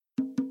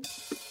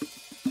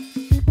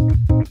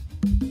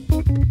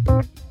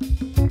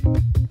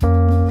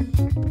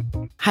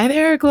Hi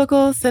there,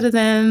 global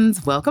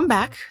citizens. Welcome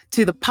back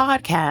to the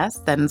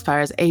podcast that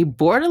inspires a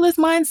borderless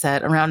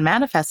mindset around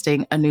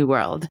manifesting a new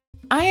world.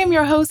 I am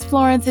your host,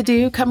 Florence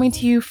Adu, coming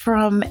to you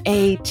from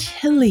a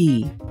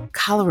chilly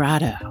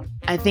Colorado.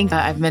 I think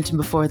I've mentioned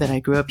before that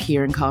I grew up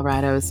here in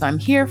Colorado, so I'm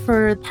here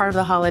for part of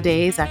the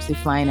holidays, actually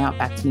flying out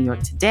back to New York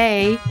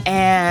today,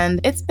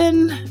 and it's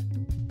been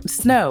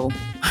snow,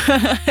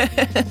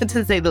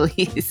 to say the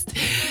least.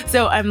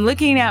 So I'm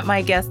looking at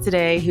my guest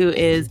today who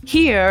is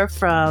here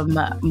from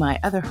my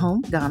other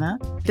home, Ghana.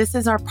 This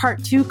is our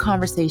part 2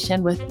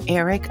 conversation with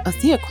Eric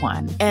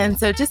Osiakwan. And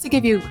so just to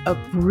give you a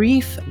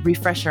brief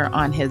refresher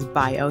on his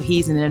bio,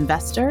 he's an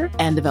investor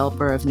and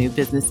developer of new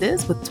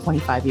businesses with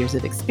 25 years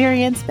of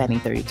experience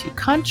spanning 32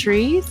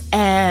 countries.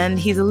 And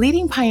he's a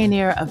leading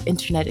pioneer of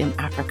internet in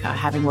Africa,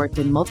 having worked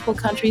in multiple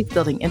countries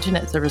building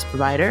internet service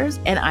providers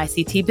and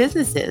ICT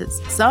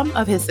businesses. Some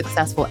of his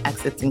successful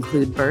exits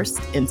include Burst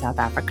in South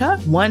Africa,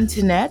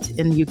 One2Net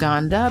in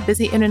Uganda,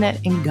 Busy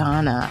Internet in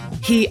Ghana.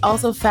 He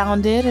also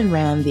founded and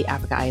ran the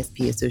Africa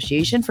ISP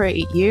Association for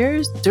 8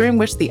 years, during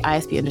which the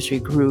ISP industry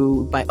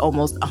grew by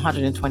almost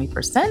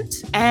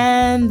 120%.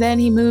 And then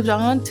he moved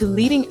on to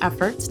leading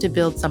efforts to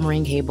build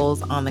submarine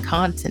cables on the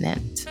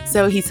continent.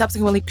 So he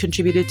subsequently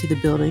contributed to the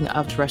building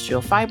of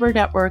terrestrial fiber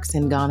networks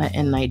in Ghana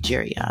and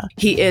Nigeria.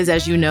 He is,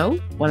 as you know,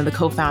 one of the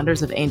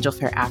co-founders of Angel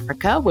Fair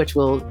Africa, which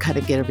we'll kind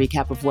of get a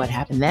recap of what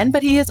happened then,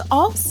 but he is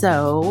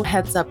also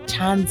heads up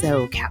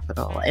Chanzo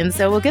Capital. And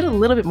so we'll get a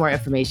little bit more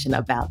information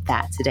about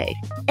that today.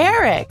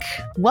 Eric,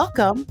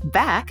 welcome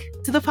back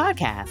to the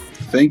podcast.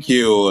 Thank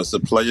you. It's a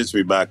pleasure to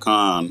be back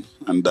on.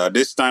 And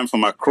this time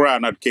from Accra,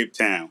 not Cape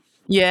Town.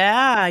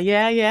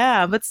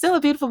 Yeah. But still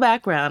a beautiful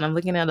background. I'm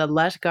looking at a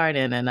lush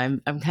garden and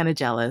I'm kind of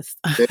jealous.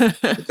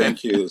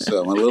 Thank you.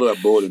 So I'm a little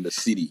abroad in the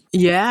city.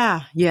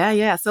 Yeah.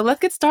 So let's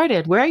get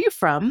started. Where are you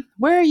from?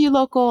 Where are you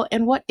local?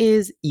 And what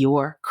is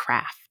your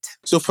craft?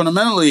 So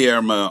fundamentally,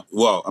 I'm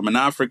an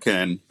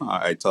African.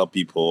 I tell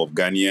people of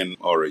Ghanaian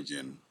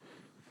origin.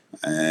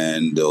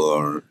 And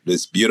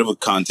this beautiful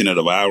continent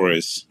of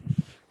ours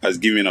has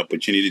given me an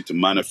opportunity to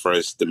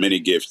manifest the many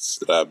gifts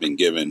that I've been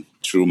given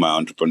through my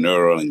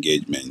entrepreneurial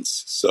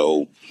engagements.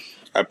 So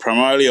I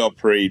primarily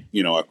operate,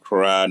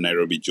 Accra,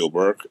 Nairobi,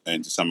 Joburg,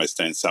 and to some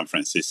extent San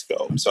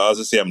Francisco. So I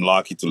also say I'm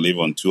lucky to live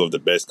on two of the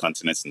best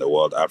continents in the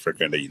world,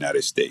 Africa and the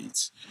United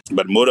States.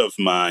 But most of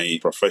my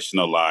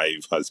professional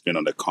life has been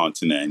on the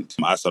continent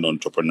as an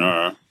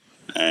entrepreneur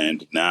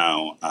and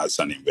now as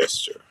an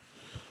investor.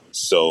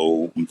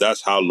 So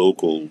that's how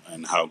local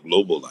and how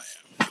global I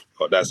am.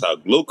 Or that's how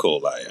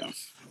local I am.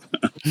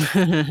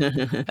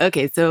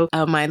 Okay, so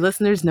my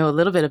listeners know a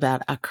little bit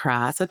about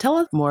Accra. So tell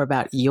us more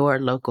about your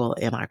local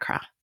in Accra.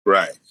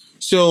 Right.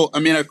 So,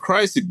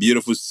 Accra is a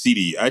beautiful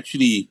city.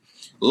 Actually,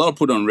 a lot of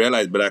people don't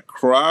realize, but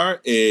Accra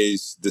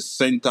is the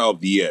center of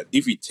the earth.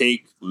 If you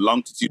take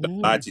longitude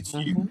and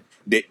latitude,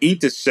 they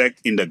intersect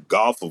in the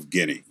Gulf of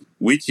Guinea,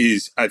 which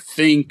is, I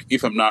think,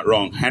 if I'm not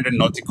wrong, 100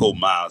 nautical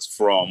miles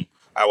from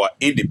our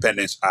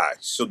independence arch.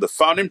 So the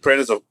founding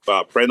president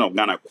of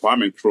Ghana,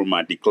 Kwame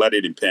Nkrumah, declared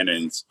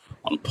independence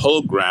on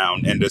Pole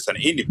Ground, and there's an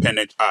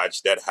independent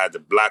arch that has a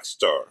black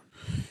star,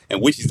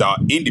 and which is our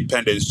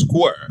Independence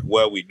Square,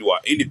 where we do our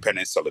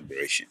independence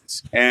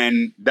celebrations.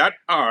 And that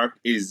arc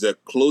is the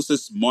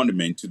closest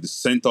monument to the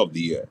center of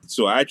the earth.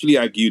 So I actually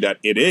argue that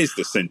it is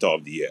the center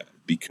of the earth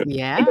because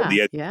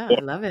I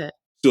love it.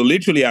 So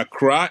literally,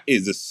 Accra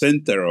is the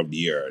center of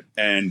the earth,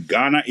 and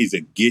Ghana is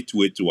a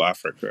gateway to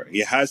Africa.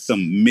 It has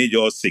some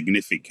major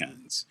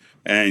significance.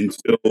 And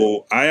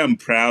so I am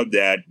proud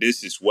that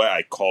this is where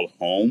I call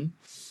home,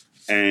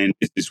 and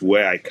this is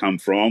where I come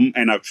from.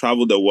 And I've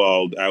traveled the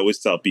world. I always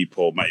tell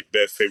people my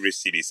favorite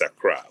city is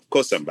Accra. Of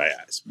course, I'm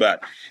biased,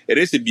 but it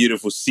is a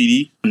beautiful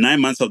city. 9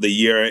 months of the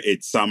year,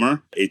 it's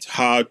summer. It's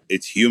hot.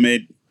 It's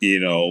humid,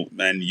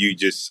 and you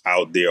just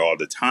out there all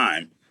the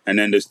time. And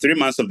then there's 3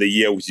 months of the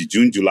year, which is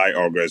June, July,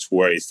 August,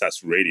 where it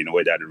starts raining,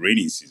 where that's the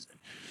rainy season.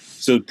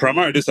 So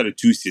primarily, those are the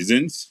 2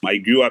 seasons. I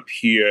grew up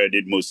here,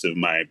 did most of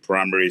my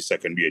primary,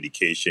 secondary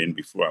education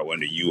before I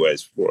went to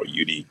U.S. for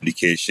uni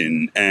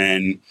education.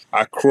 And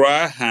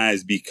Accra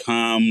has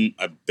become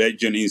a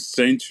burgeoning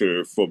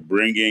center for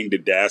bringing the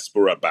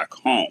diaspora back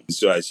home.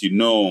 So as you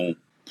know,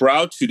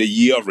 prior to the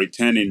year of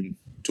return in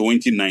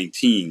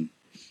 2019,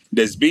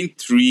 there's been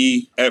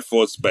 3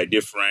 efforts by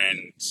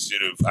different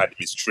sort of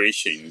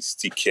administrations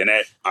to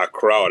connect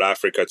Accra or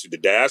Africa to the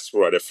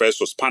diaspora. The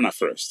first was Pana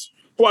First.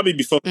 Probably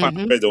before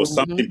Pana First, there was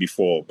something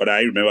before, but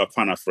I remember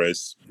Pana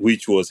First,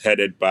 which was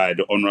headed by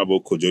the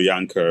Honorable Kojo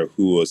Yanker,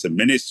 who was a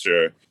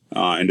minister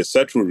in the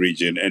Central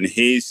region, and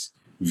his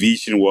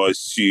vision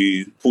was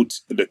to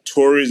put the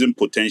tourism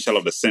potential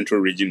of the Central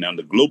region on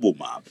the global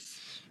map.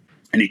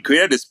 And he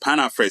created this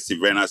Pana First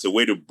event as a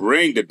way to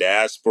bring the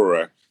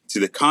diaspora to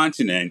the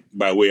continent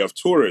by way of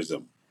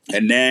tourism.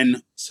 And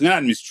then second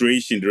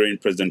administration during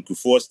President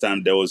Kufuor's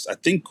time, there was, I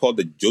think, called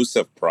the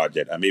Joseph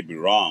Project. I may be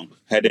wrong,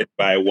 headed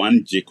by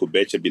one Jacob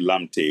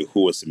Bilamte,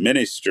 who was a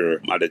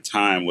minister at the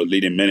time, was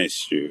leading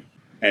minister.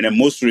 and then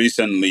most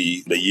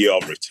recently, the year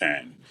of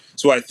return.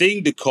 So I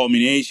think the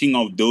culmination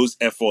of those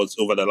efforts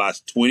over the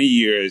last 20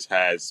 years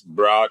has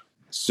brought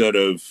sort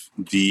of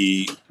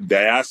the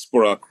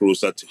diaspora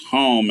closer to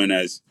home and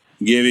has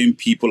given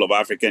people of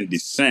African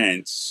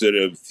descent sort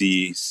of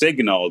the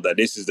signal that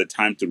this is the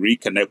time to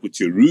reconnect with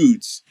your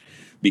roots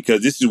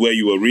because this is where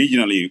you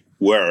originally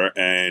were.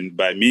 And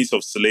by means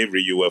of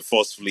slavery, you were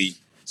forcefully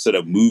sort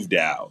of moved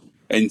out.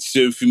 And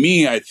so for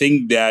me, I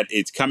think that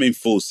it's coming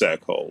full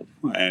circle.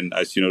 And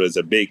as you know, there's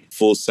a big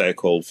full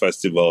circle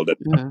festival that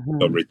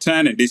Mm-hmm.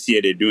 return. And this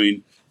year they're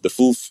doing the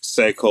full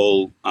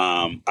circle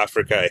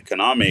Africa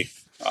Economic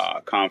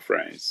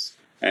Conference.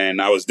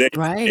 And I was there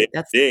Right.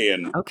 That's today,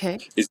 and okay.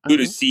 it's good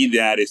to Uh-huh. see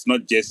that it's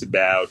not just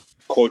about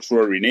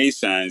cultural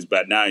renaissance,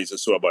 but now it's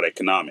also about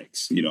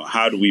economics. You know,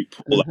 how do we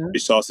pull our Mm-hmm.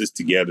 resources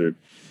together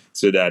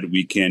so that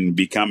we can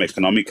become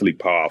economically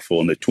powerful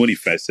in the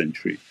 21st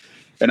century?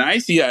 And I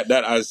see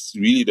that as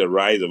really the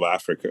rise of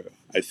Africa.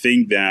 I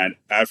think that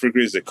Africa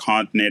is a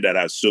continent that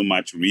has so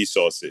much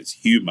resources,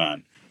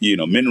 human,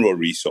 mineral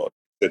resources,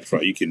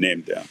 etc. You can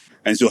name them.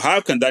 And so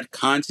how can that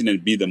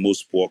continent be the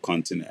most poor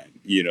continent?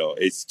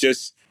 It's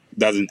just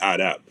doesn't add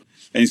up.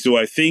 And so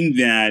I think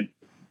that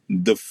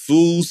the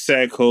full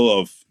circle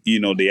of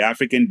the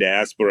African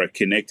diaspora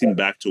connecting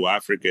back to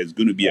Africa is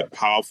going to be a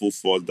powerful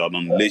force that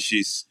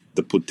unleashes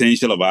the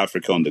potential of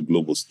Africa on the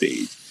global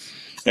stage.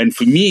 And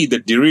for me,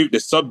 the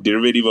sub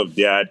derivative of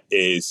that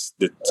is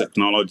the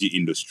technology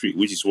industry,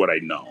 which is what I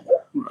know,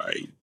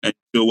 right? And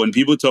so when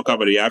people talk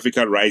about the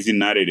Africa rising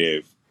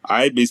narrative,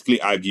 I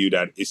basically argue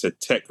that it's a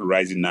tech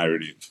rising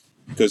narrative.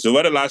 Because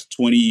over the last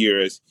 20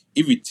 years,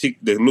 if we take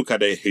the look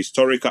at the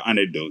historical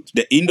anecdote,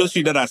 the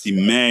industry that has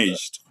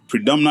emerged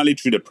predominantly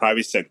through the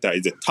private sector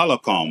is the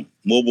telecom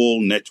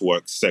mobile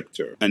network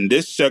sector. And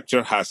this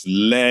sector has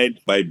led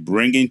by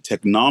bringing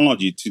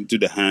technology into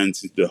the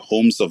hands, into the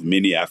homes of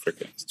many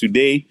Africans.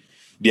 Today,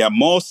 there are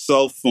more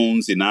cell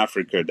phones in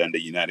Africa than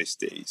the United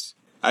States.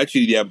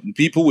 Actually, there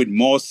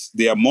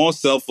are more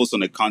cell phones on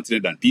the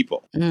continent than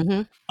people.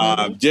 Mm-hmm.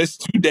 Mm-hmm.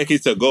 Just 2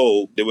 decades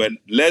ago, there were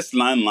less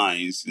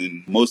landlines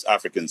in most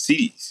African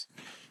cities.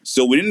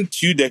 So within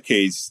 2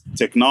 decades,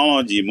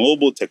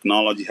 mobile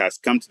technology has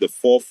come to the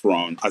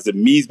forefront as a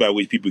means by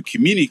which people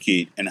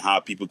communicate and how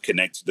people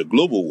connect to the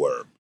global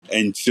world.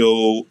 And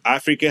so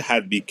Africa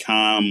had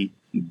become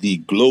the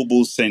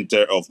global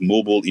center of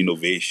mobile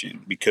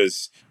innovation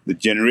because the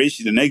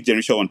next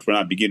generation of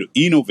entrepreneurs begin to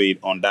innovate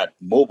on that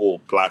mobile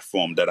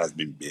platform that has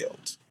been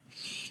built.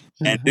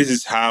 And Mm-hmm. this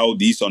is how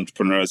these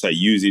entrepreneurs are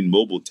using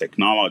mobile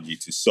technology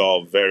to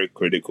solve very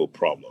critical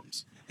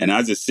problems. And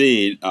as I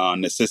said,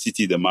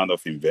 necessity, the amount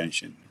of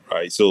invention,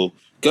 right? So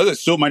because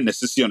there's so much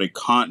necessity on the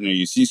continent,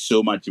 you see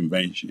so much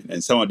invention.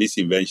 And some of these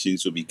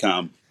inventions will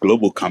become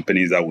global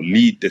companies that will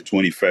lead the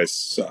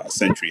 21st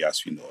century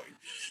as we know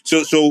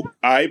it. So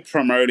I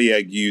primarily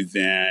argue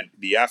that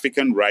the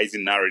African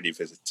rising narrative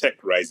is a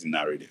tech rising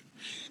narrative.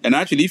 And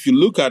actually, if you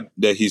look at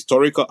the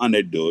historical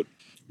anecdote,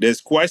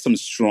 there's quite some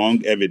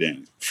strong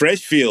evidence.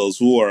 Freshfields,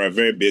 who are a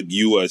very big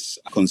US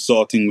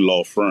consulting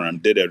law firm,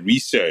 did a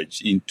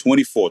research in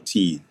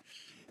 2014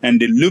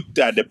 and they looked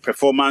at the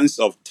performance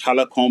of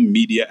telecom,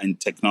 media, and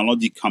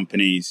technology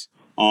companies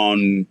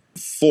on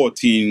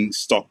 14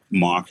 stock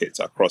markets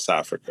across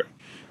Africa.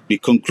 They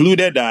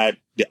concluded that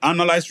the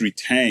annualized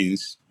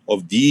returns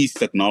of these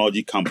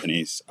technology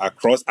companies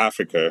across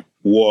Africa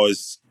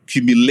was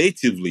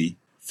cumulatively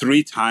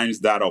 3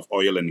 times that of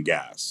oil and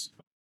gas,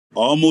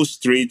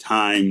 almost 3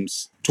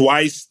 times,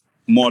 twice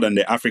more than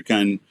the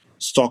African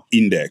stock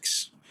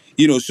index.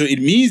 So it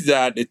means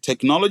that the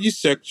technology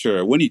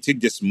sector, when you take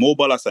just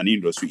mobile as an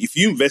industry, if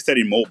you invested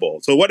in mobile,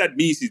 so what that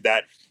means is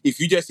that if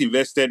you just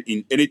invested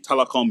in any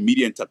telecom,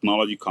 media, and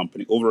technology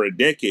company over a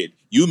decade,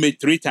 you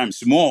made 3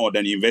 times more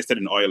than you invested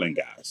in oil and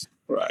gas,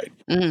 right?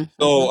 Mm-hmm.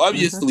 So Mm-hmm.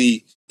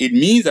 obviously, it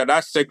means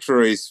that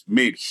sector has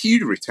made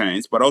huge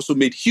returns, but also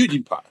made huge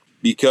impact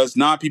because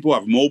now people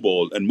have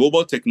mobile, and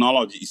mobile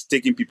technology is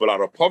taking people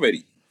out of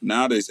poverty.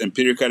 Now there's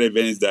empirical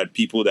evidence that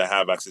people that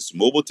have access to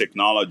mobile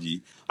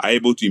technology are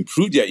able to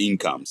improve their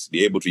incomes,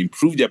 they're able to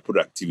improve their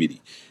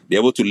productivity, they're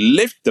able to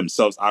lift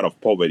themselves out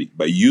of poverty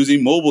by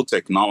using mobile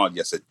technology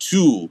as a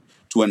tool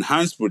to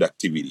enhance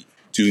productivity,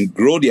 to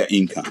grow their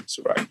incomes,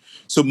 right?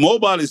 So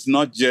mobile is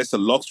not just a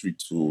luxury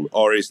tool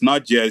or it's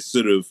not just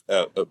sort of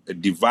a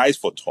device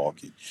for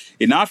talking.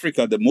 In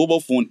Africa, the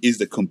mobile phone is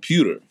the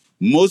computer.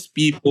 Most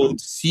people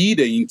see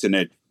the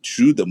internet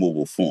through the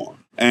mobile phone.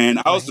 And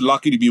I was Right.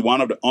 lucky to be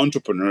one of the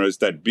entrepreneurs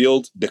that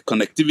built the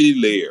connectivity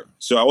layer.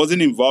 So I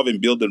wasn't involved in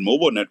building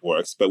mobile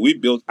networks, but we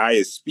built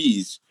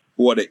ISPs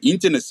who are the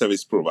internet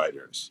service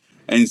providers.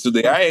 And so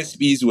the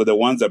ISPs were the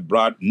ones that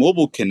brought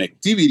mobile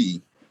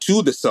connectivity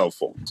to the cell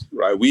phones,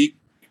 right? We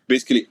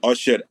basically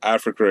ushered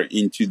Africa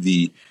into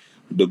the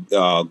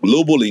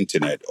global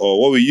internet,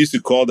 or what we used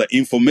to call the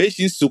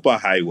information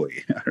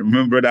superhighway. I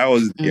remember that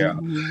was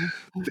Mm-hmm.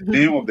 the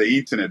name of the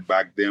internet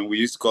back then. We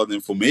used to call it the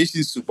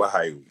information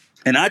superhighway.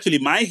 And actually,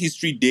 my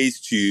history dates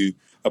to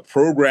a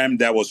program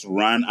that was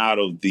run out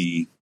of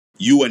the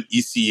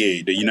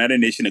UNECA, the United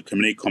Nations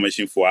Community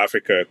Commission for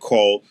Africa,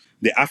 called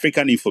the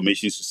African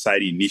Information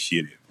Society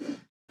Initiative.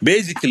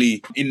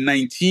 Basically, in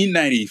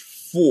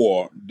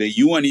 1994, the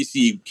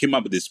UNECA came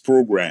up with this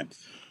program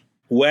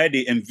where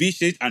they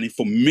envisaged an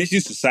information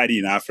society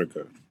in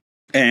Africa.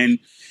 And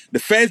the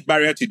first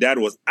barrier to that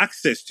was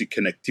access to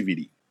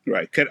connectivity,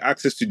 right?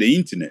 Access to the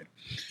internet.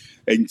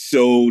 And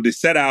so they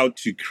set out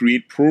to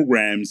create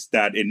programs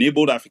that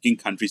enabled African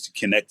countries to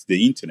connect to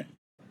the internet.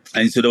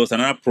 And so there was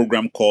another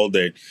program called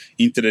the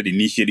Internet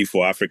Initiative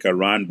for Africa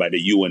run by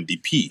the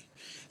UNDP.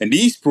 And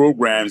these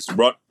programs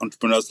brought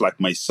entrepreneurs like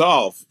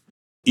myself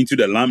into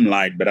the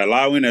limelight, but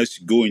allowing us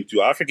to go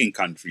into African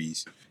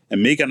countries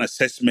and make an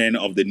assessment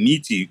of the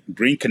need to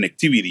bring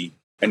connectivity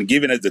and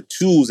giving us the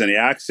tools and the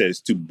access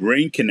to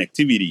bring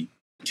connectivity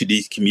to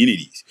these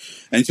communities.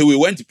 And so we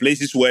went to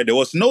places where there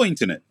was no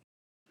internet.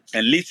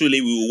 And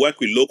literally, we will work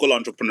with local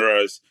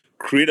entrepreneurs,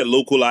 create a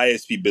local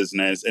ISP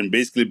business, and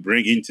basically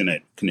bring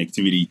internet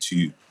connectivity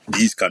to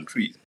these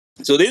countries.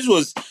 So this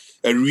was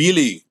a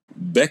really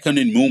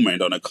beckoning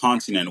moment on a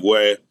continent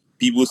where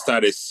people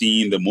started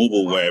seeing the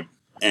mobile web.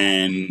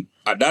 And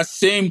at that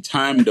same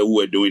time that we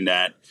were doing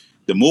that,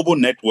 the mobile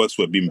networks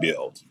were being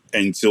built.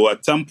 And so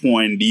at some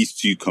point, these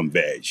two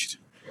converged.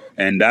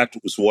 And that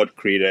was what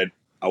created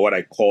what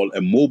I call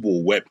a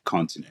mobile web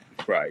continent,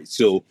 right?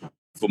 So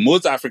for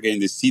most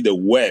Africans, they see the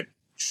web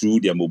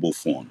through their mobile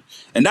phone.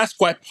 And that's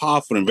quite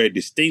powerful and very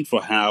distinct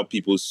for how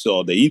people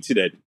saw the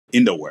internet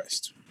in the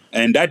West.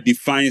 And that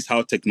defines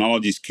how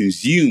technology is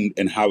consumed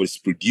and how it's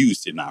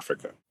produced in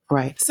Africa.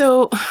 Right.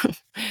 So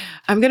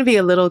I'm going to be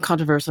a little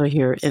controversial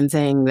here in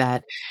saying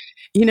that,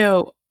 you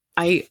know,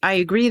 I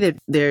agree that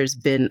there's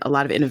been a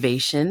lot of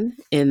innovation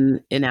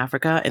in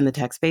Africa in the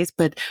tech space,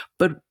 but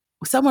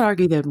some would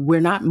argue that we're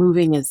not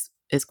moving as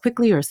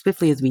quickly or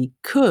swiftly as we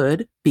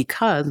could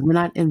because we're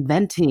not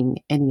inventing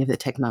any of the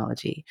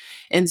technology.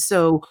 And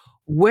so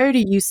where do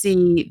you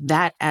see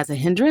that as a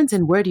hindrance,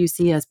 and where do you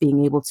see us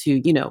being able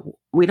to,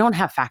 we don't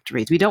have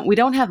factories. We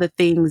don't have the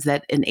things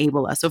that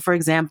enable us. So for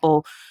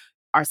example,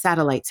 our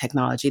satellite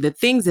technology, the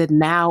things that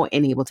now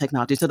enable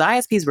technology. So the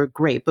ISPs were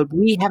great, but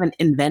we haven't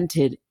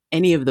invented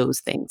any of those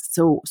things.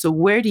 So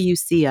where do you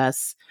see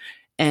us,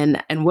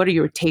 and what are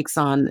your takes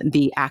on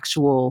the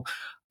actual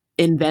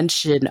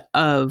invention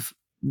of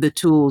the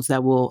tools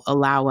that will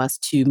allow us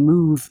to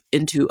move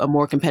into a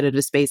more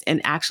competitive space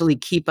and actually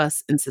keep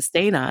us and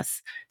sustain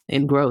us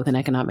in growth and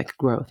economic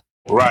growth?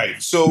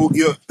 Right. So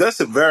that's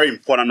a very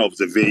important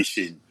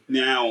observation.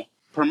 Now,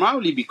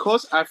 primarily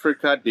because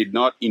Africa did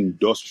not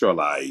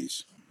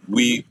industrialize,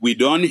 we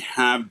don't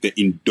have the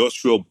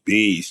industrial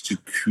base to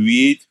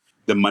create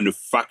the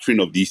manufacturing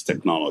of these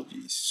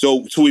technologies.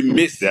 So we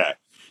miss that.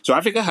 So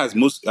Africa has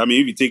if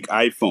you take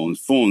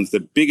phones, the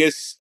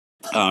biggest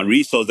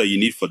resource that you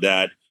need for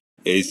that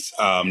is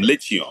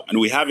lithium. And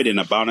we have it in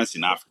abundance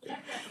in Africa.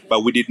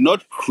 But we did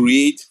not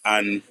create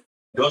an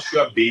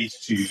industrial base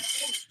to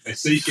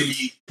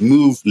essentially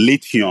move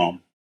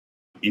lithium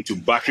into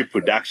battery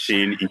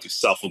production, into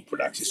cell phone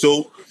production.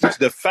 So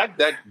the fact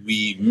that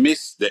we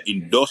missed the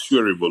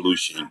industrial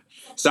revolution,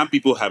 some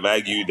people have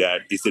argued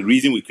that it's the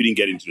reason we couldn't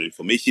get into the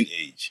information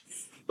age.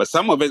 But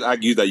some of us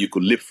argue that you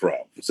could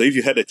leapfrog. So if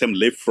you heard the term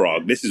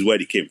leapfrog, this is where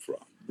it came from,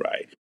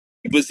 right?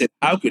 People said,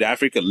 how could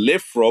Africa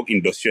leapfrog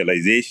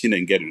industrialization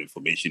and get to the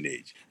information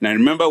age? And I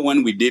remember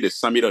when we did a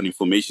summit on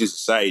information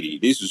society,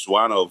 this was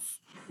one of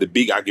the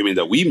big arguments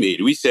that we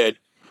made. We said,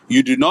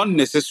 you do not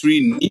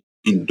necessarily need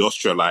to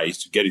industrialize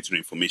to get into the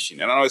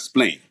information. And I'll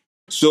explain.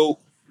 So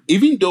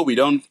even though we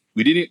didn't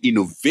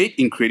innovate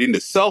in creating the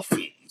cell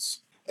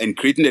phones and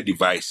creating the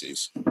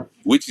devices,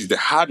 which is the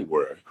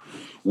hardware,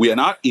 we are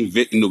not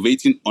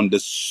innovating on the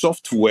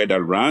software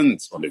that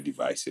runs on the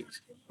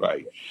devices,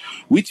 right?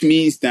 Which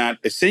means that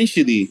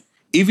essentially,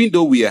 even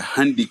though we are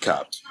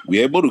handicapped,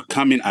 we're able to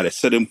come in at a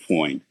certain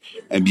point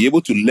and be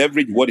able to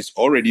leverage what is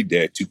already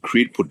there to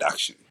create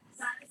production.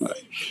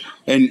 Right.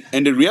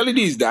 And the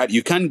reality is that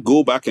you can't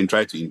go back and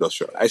try to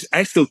industrialize.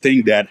 I still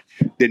think that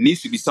there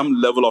needs to be some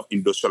level of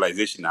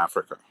industrialization in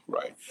Africa,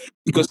 right?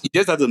 Because it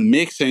just doesn't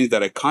make sense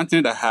that a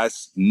continent that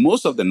has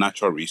most of the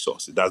natural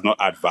resources does not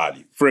add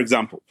value. For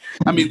example,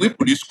 we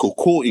produce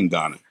cocoa in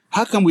Ghana.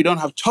 How come we don't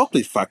have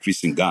chocolate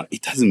factories in Ghana?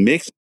 It doesn't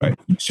make sense, right?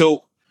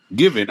 So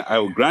I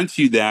will grant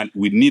you that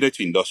we needed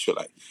to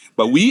industrialize.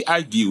 But we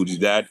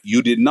argued that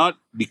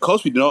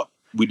because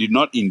we did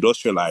not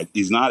industrialize,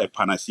 is not a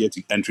panacea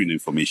to entering the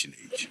information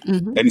age.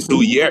 Mm-hmm. And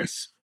so,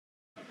 yes,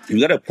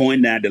 you got to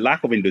point that the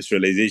lack of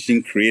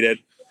industrialization created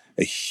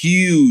a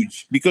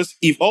huge, because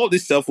if all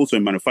these cell phones were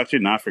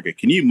manufactured in Africa,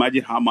 can you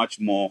imagine how much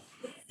more,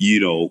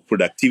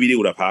 productivity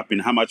would have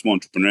happened, how much more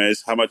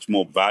entrepreneurs, how much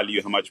more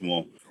value, how much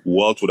more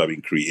wealth would have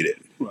been created,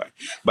 right?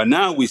 But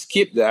now we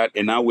skip that,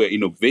 and now we're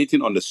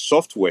innovating on the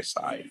software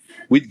side,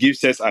 which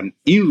gives us an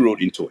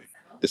inroad into it.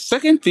 The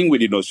second thing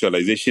with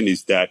industrialization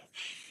is that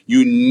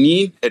you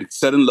need a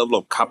certain level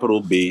of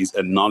capital base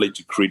and knowledge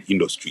to create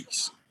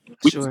industries,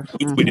 which Sure.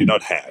 we did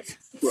not have,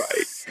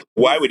 right?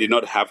 Why we did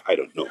not have, I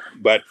don't know.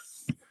 But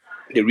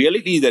The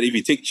reality is that if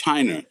you take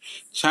China,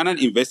 China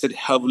invested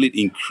heavily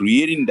in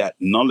creating that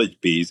knowledge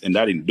base and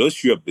that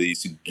industrial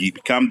base to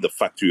become the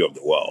factory of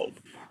the world,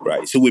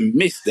 right? So we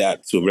missed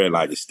that to a very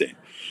large extent.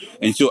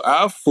 And so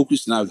our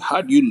focus now is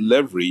how do you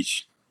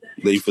leverage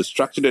the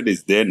infrastructure that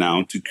is there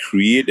now to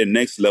create the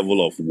next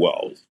level of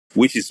wealth,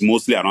 which is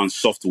mostly around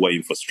software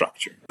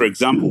infrastructure. For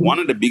example, one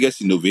of the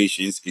biggest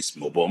innovations is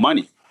mobile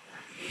money.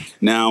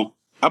 Now,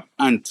 up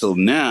until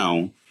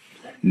now,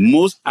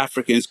 most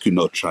Africans could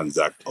not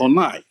transact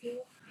online.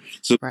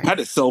 So they Right. had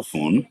a cell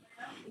phone.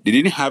 They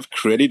didn't have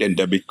credit and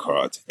debit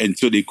cards, and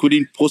so they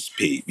couldn't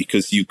postpay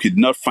because you could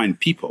not find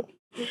people.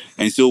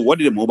 And so what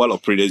did the mobile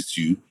operators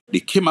do? They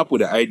came up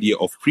with the idea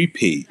of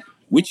prepaid,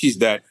 which is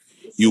that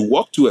you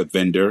walk to a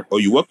vendor or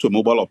you walk to a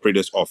mobile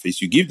operator's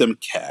office, you give them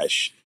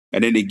cash,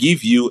 and then they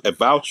give you a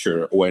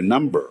voucher or a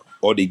number,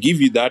 or they give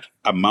you that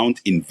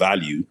amount in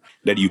value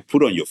that you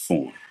put on your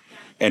phone.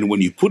 And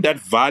when you put that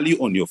value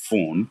on your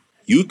phone,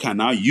 you can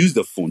now use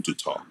the phone to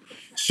talk.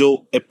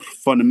 So a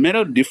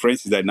fundamental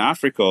difference is that in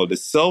Africa, the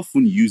cell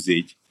phone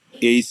usage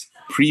is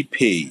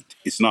prepaid.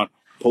 It's not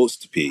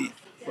postpaid,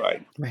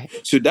 right? Right.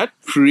 So that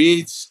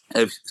creates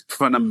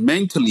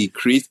fundamentally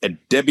creates a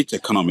debit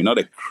economy, not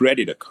a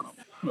credit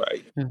economy,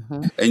 right?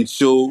 Mm-hmm. And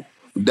so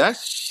that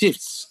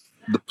shifts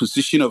the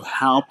position of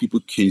how people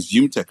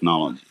consume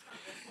technology.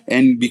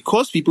 And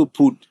because people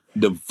put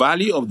the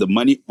value of the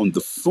money on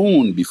the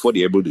phone before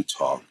they're able to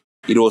talk,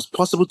 it was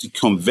possible to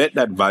convert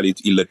that value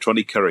to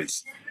electronic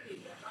currency,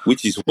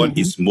 which is what Mm-hmm.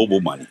 is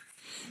mobile money.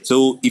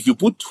 So if you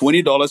put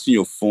 $20 in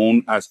your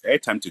phone as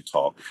airtime to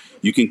talk,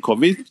 you can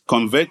convert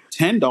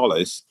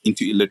 $10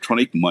 into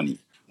electronic money,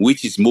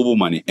 which is mobile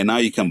money. And now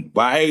you can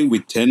buy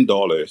with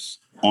 $10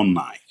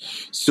 online.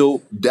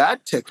 So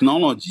that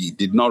technology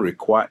did not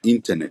require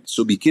internet.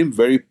 So it became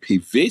very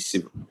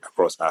pervasive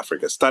across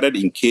Africa. Started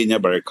in Kenya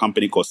by a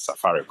company called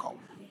Safaricom.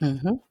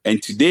 Mm-hmm.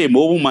 And today,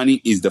 mobile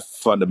money is the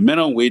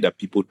fundamental way that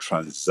people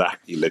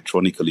transact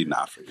electronically in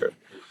Africa.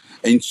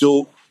 And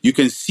so you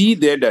can see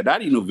there that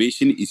that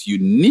innovation is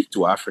unique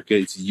to Africa.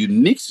 It's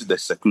unique to the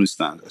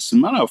circumstance. As a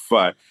matter of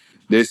fact,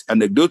 there's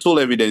anecdotal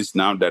evidence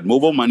now that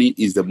mobile money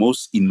is the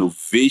most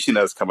innovation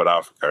that's come out of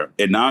Africa.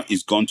 And now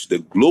it's gone to the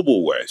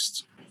global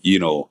West.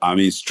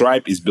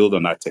 Stripe is built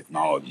on that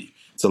technology.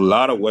 It's a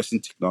lot of Western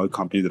technology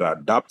companies that are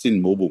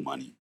adopting mobile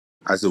money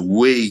as a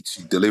way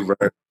to deliver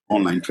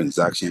online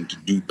transaction, to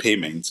do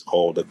payments,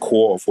 or the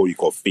core of what you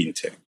call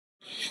fintech.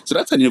 So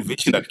that's an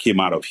innovation that came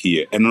out of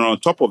here. And on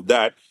top of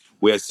that,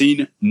 we are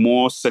seeing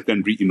more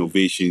secondary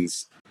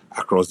innovations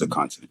across the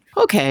continent.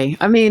 Okay.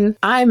 I mean,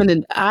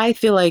 I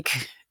feel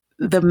like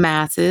the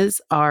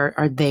masses are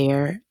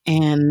there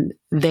and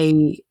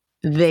they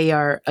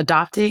are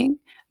adopting,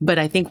 but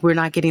I think we're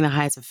not getting the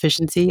highest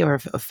efficiency or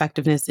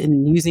effectiveness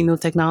in using those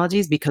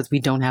technologies because we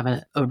don't have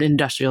an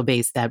industrial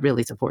base that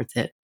really supports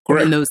it. And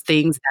Correct. those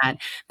things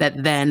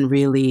that then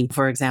really,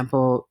 for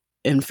example,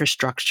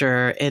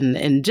 infrastructure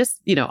and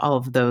just, all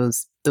of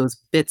those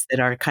bits that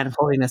are kind of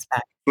holding us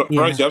back.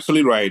 Florence, Yeah. you're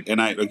absolutely right. And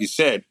like you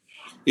said,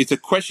 it's a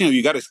question of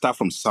you got to start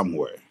from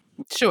somewhere.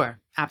 Sure.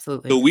 So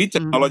Absolutely. we Mhm.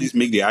 technologists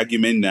make the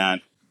argument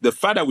that the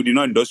fact that we do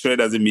not industrialize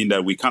doesn't mean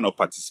that we cannot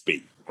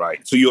participate, right?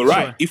 So you're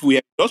right. Sure. If we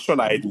had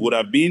industrialized, we would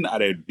have been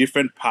at a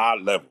different power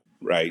level,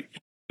 right?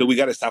 So we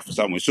got to start from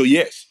somewhere. So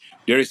yes,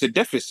 there is a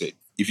deficit.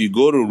 If you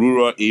go to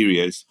rural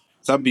areas,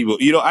 some people,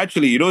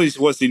 it's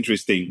what's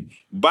interesting.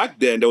 Back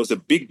then, there was a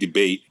big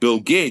debate. Bill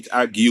Gates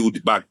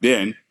argued back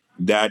then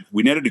that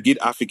we needed to get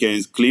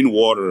Africans clean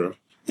water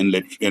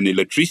and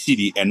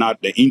electricity and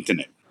not the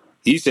internet.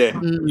 He said,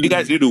 you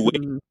guys Mm, need to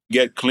wait, mm.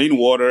 get clean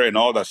water and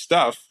all that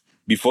stuff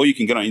before you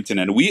can get on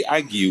internet. We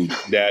argued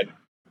that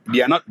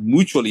they are not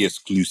mutually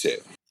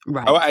exclusive.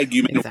 Our Right.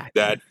 argument was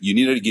Exactly. that you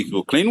needed to give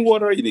people clean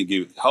water, you need to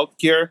give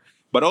healthcare,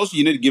 but also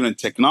you need to give them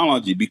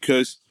technology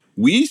because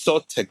we saw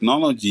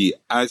technology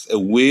as a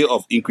way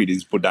of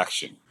increasing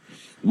production.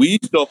 We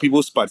saw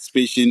people's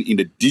participation in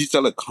the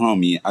digital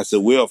economy as a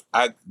way of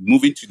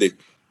moving to the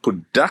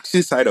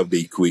production side of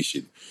the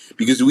equation.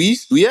 Because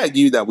we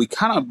argue that we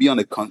cannot be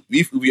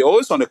if we're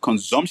always on the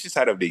consumption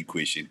side of the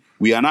equation,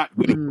 we are not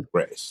going to Mm,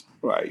 progress,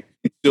 right?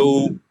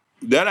 So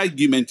that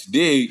argument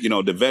today,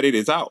 the verdict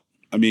is out.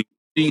 I mean,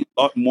 seeing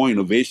a lot more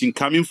innovation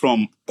coming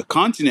from a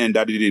continent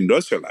that is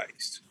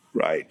industrialized,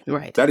 right?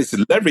 right. That is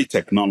leverage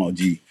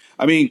technology.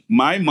 I mean,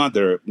 my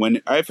mother,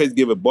 when I first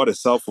bought a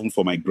cell phone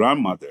for my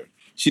grandmother,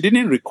 she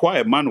didn't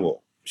require a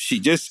manual. She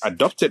just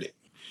adopted it.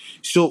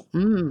 So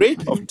Mm,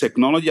 rate of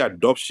technology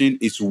adoption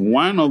is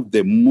one of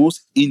the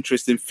most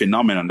interesting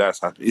phenomenon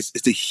that's happening.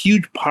 It's a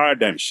huge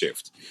paradigm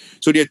shift.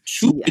 So there are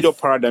two major yes.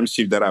 paradigm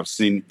shifts that I've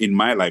seen in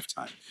my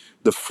lifetime.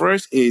 The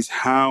first is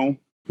how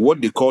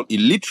what they call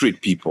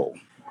illiterate people,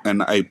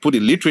 and I put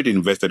illiterate in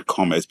inverted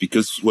commas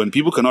because when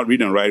people cannot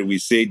read and write, we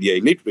say they're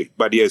illiterate,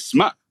 but they are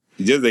smart.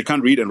 It's just they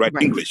can't read and write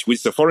Right. English, which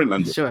is a foreign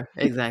language. Sure.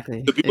 So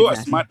Exactly. people are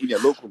Exactly. smart in their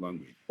local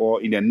language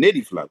or in their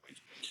native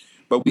language.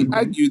 But we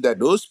argued that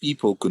those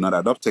people could not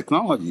adopt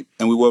technology,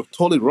 and we were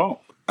totally wrong.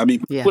 I mean,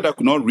 people Yeah. that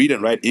could not read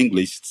and write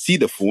English see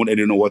the phone and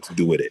they know what to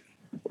do with it.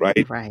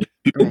 right? Right.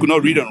 People could Right.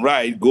 not read and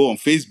write, go on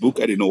Facebook,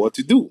 and they know what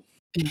to do.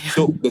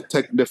 So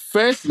the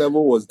first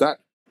level was that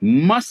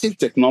massive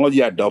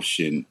technology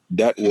adoption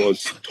that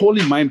was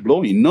totally mind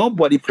blowing.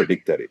 Nobody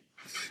predicted it.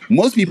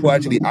 Most people Mhm.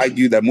 actually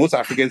argue that most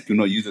Africans could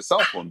not use a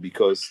cell phone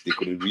because they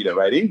couldn't read and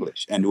write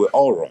English, and they were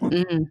all wrong.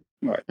 Mhm.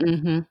 Right.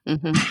 Mhm.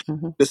 Mhm.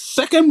 Mhm. The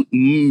second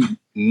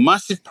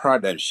massive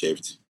paradigm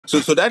shift.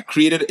 So that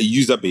created a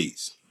user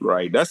base,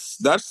 right? That's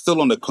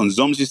still on the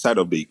consumption side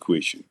of the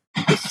equation.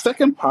 The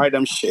second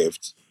paradigm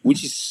shift,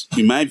 which is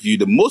in my view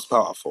the most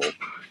powerful,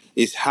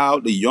 is how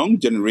the young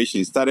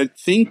generation started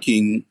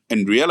thinking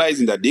and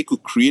realizing that they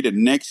could create the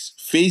next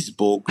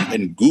Facebook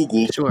and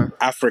Google Sure.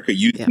 Africa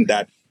Yeah. using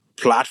that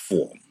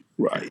platform,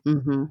 right?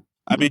 Mhm.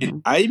 I mean,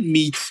 Mhm. I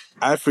meet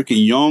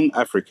young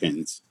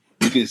Africans.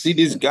 You can see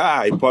this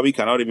guy probably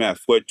cannot even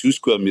afford 2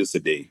 square meals a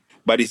day,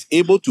 but is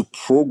able to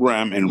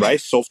program and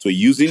write software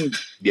using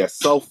their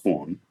cell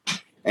phone,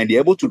 and they're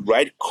able to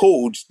write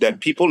codes that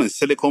people in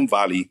Silicon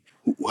Valley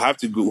who have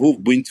to go,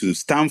 who've been to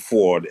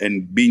Stanford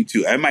and been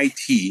to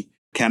MIT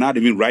cannot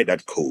even write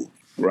that code,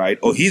 right?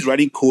 Or he's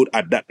writing code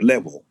at that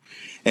level.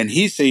 And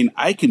he's saying,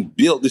 I can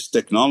build this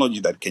technology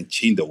that can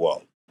change the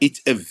world.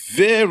 It's a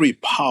very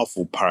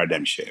powerful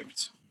paradigm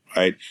shift,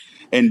 right?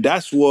 And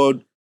that's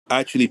what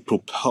actually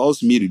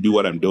propels me to do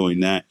what I'm doing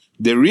now.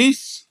 There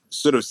is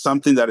sort of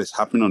something that is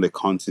happening on the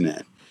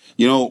continent.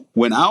 You know,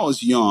 when I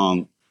was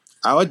young,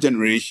 our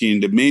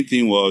generation, the main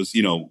thing was,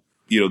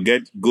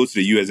 go to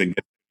the US and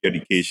get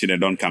education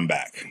and don't come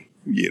back.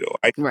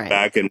 I came Right.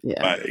 back and,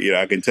 Yeah.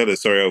 I can tell the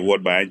story of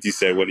what my auntie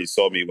said when he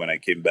saw me when I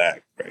came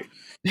back, right?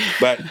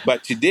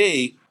 But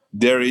today,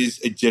 there is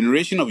a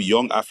generation of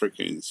young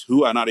Africans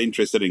who are not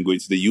interested in going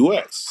to the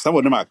US. Some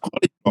of them are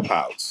college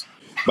dropouts,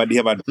 but they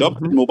have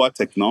adopted Mhm. mobile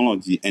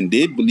technology and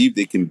they believe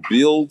they can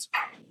build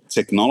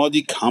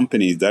technology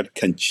companies that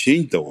can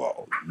change the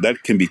world,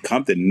 that can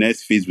become the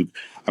next Facebook.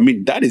 I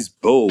mean, that is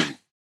bold.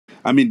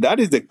 I mean, that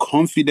is the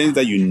confidence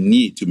that you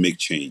need to make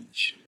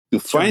change. To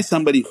find Sure.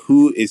 somebody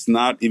who is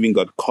not even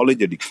got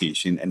college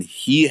education and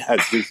he has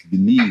this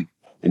belief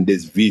and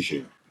this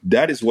vision,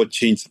 that is what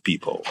changed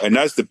people. And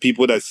that's the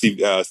people that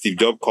Steve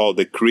Jobs called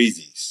the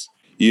crazies.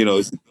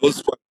 It's those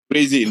who are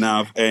crazy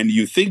enough and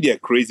you think they're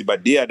crazy,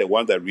 but they are the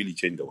ones that really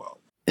change the world.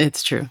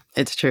 It's true.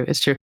 It's true. It's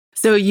true.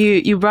 So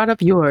you brought up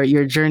your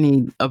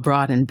journey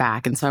abroad and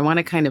back, and so I want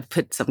to kind of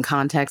put some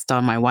context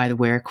on my why the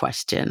where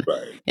question.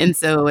 Right. And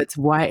so it's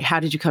why how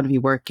did you come to be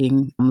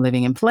working,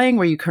 living, and playing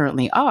where you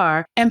currently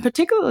are, and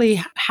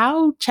particularly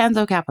how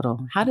Chanzo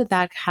Capital? How did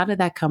that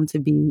come to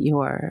be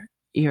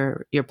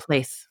your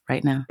place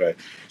right now? Right.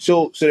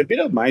 So the bit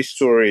of my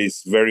story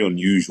is very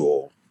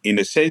unusual in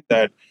the sense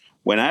that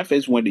when I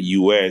first went to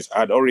US,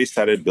 I'd already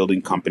started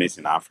building companies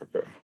in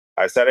Africa.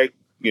 I started,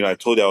 I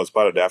told you I was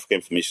part of the African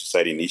Information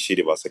Society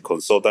initiative as a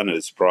consultant in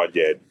this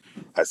project.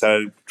 I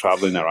started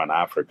traveling around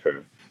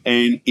Africa.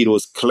 And it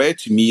was clear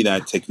to me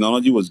that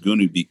technology was going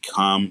to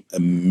become a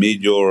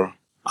major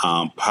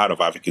part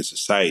of African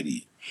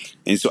society.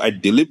 And so I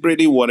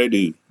deliberately wanted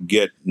to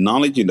get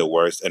knowledge in the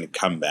West and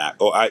come back.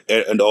 Or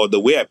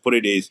the way I put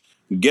it is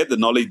get the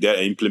knowledge there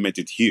and implement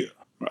it here,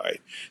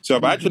 right? So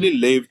I've Hmm. actually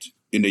lived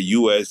in the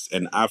US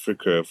and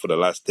Africa for the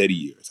last 30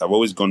 years. I've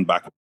always gone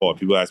back and forth.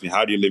 People ask me,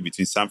 how do you live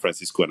between San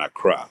Francisco and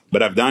Accra?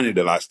 But I've done it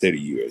the last 30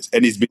 years.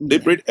 And it's been Yeah.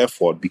 deliberate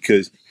effort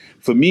because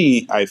for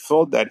me, I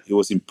felt that it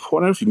was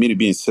important for me to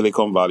be in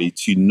Silicon Valley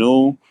to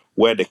know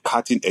where the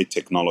cutting edge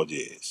technology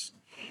is,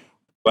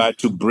 but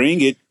to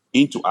bring it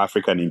into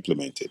Africa and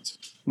implement it,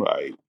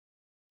 right?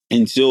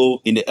 And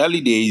so in the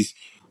early days,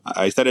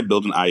 I started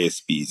building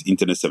ISPs,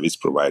 internet service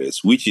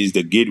providers, which is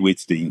the gateway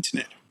to the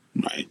internet,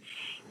 right?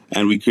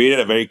 And we created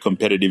a very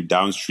competitive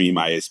downstream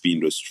ISP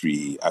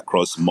industry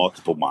across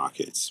multiple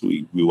markets.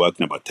 We worked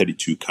in about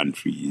 32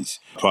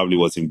 countries, probably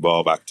was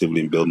involved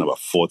actively in building about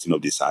 14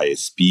 of these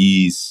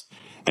ISPs.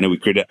 And then we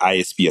created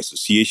ISP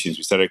associations.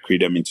 We started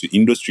creating them into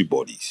industry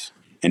bodies.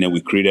 And then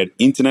we created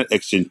Internet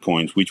Exchange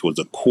Points, which was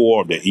the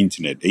core of the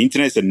Internet. The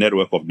Internet is a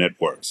network of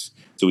networks.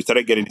 So we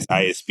started getting these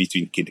ISPs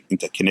to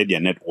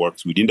inter-Canadian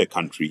networks within the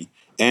country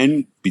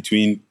and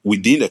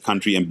within the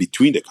country and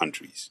between the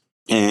countries.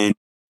 And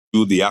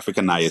to the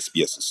African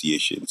ISP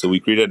Association. So we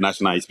created a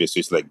national ISP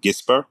association like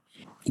GISPER,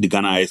 the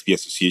Ghana ISP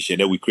Association.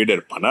 Then we created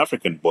a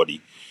Pan-African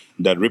body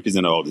that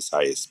represented all these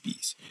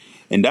ISPs.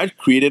 And that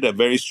created a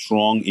very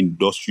strong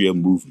industrial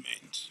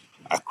movement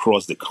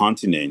across the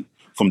continent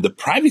from the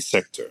private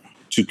sector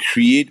to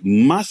create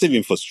massive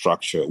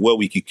infrastructure where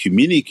we could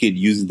communicate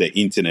using the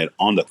internet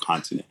on the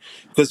continent.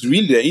 Because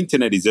really the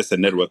internet is just a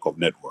network of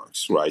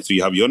networks, right? So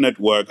you have your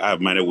network, I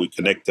have mine, we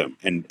connect them.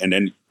 And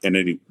then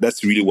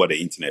that's really what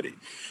the internet is.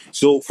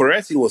 So for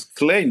us, it was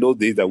clear in those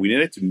days that we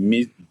needed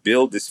to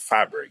build this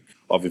fabric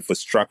of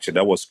infrastructure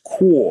that was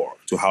core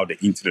to how the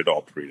internet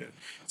operated.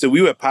 So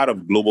we were part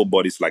of global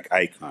bodies like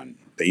ICANN,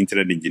 the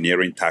Internet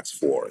Engineering Task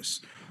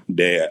Force,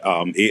 the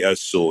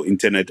ASO,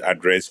 Internet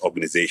Address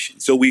Organization.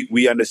 So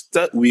we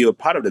understood we were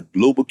part of the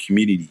global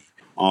community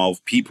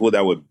of people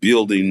that were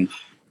building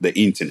the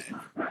internet.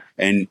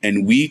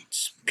 And we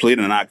played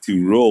an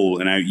active role.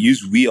 And I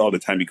use we all the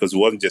time because it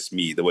wasn't just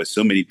me. There were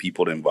so many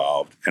people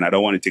involved, and I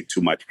don't want to take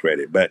too much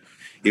credit, but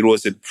it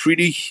was a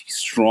pretty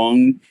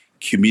strong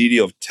community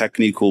of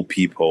technical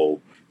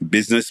people,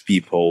 business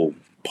people,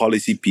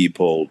 policy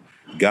people,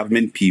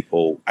 government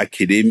people,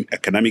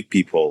 academic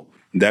people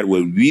that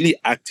were really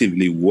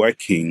actively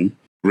working to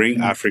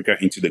bring Africa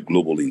into the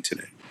global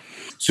internet.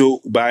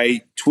 So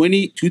by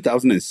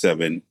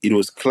 2007, it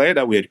was clear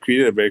that we had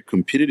created a very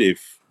competitive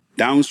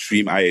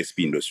downstream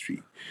ISP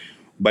industry.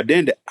 But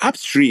then the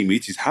upstream,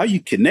 which is how you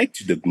connect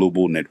to the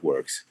global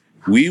networks,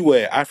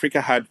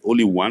 Africa had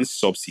only one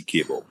subsea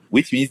cable,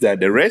 which means that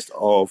the rest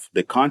of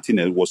the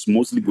continent was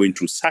mostly going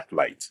through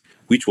satellite,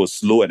 which was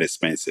slow and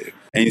expensive.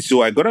 And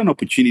so I got an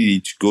opportunity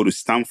to go to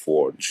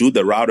Stanford through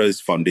the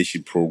Routers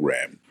Foundation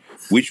program,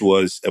 which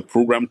was a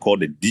program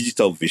called the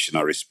Digital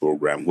Visionaries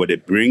Program, where they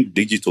bring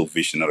digital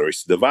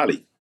visionaries to the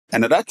Valley.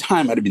 And at that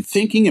time, I'd been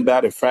thinking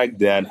about the fact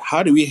that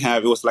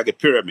it was like a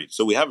pyramid.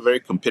 So we have a very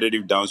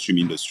competitive downstream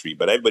industry,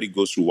 but everybody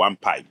goes through one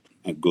pipe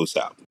and goes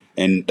out.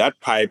 And that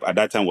pipe at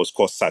that time was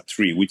called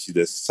SAT3, which is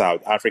the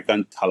South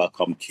African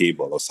Telecom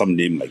Cable or some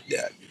name like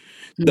that.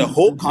 The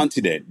whole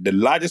continent, the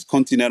largest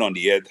continent on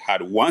the earth,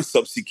 had one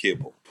subsea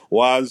cable,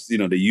 whilst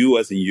the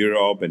US and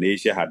Europe and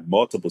Asia had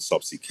multiple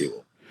subsea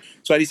cable.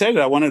 So I decided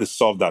I wanted to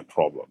solve that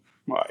problem.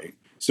 Right.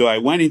 So I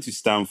went into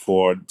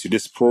Stanford to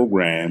this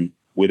program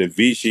with a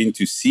vision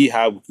to see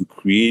how we could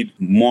create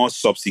more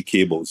subsea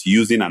cables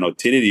using an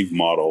alternative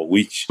model,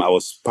 which I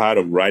was part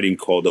of writing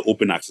called the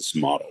open access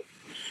model.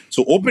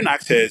 So open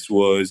access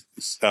was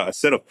a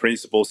set of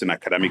principles in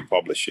academic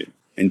publishing.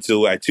 And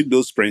so I took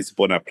those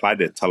principles and applied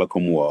to the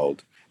telecom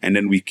world. And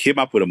then we came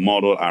up with a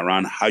model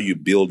around how you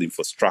build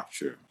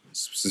infrastructure,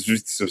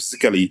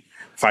 specifically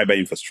fiber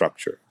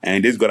infrastructure.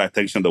 And this got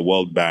attention of the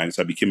World Bank.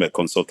 So I became a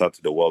consultant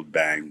to the World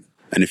Bank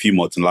and a few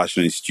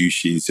multinational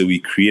institutions. So we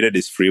created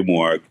this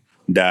framework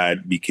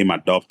that became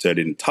adopted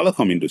in the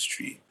telecom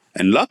industry.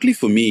 And luckily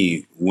for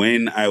me,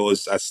 when I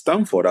was at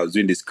Stanford, I was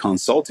doing this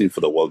consulting for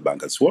the World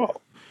Bank as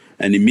well.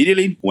 And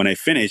immediately when I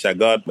finished, I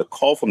got a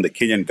call from the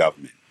Kenyan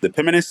government. The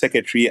permanent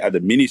secretary at the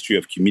Ministry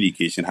of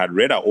Communication had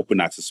read our open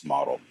access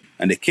model,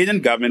 and the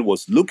Kenyan government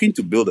was looking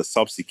to build a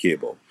subsea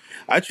cable.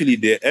 Actually,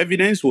 the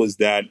evidence was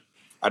that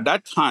at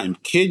that time,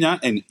 Kenya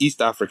and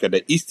East Africa,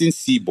 the eastern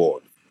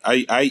seaboard,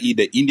 i.e.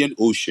 the Indian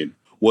Ocean,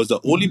 was the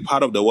only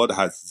part of the world that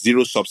has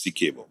zero subsea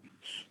cable.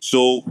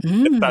 So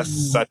that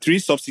SAT3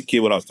 subsea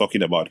cable I was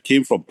talking about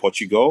came from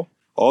Portugal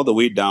all the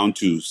way down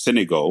to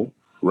Senegal,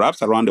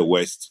 wraps around the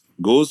west,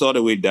 goes all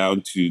the way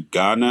down to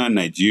Ghana,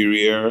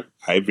 Nigeria,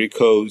 Ivory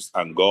Coast,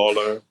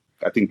 Angola,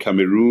 I think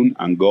Cameroon,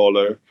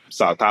 Angola,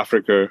 South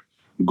Africa,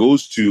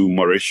 goes to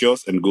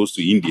Mauritius and goes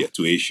to India,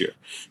 to Asia.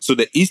 So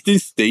the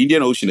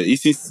Indian Ocean, the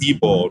eastern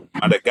seaboard,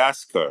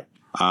 Madagascar,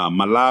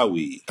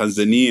 Malawi,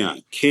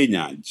 Tanzania,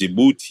 Kenya,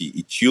 Djibouti,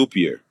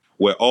 Ethiopia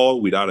were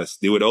all without us.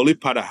 They were the only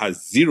part that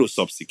has zero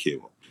subsea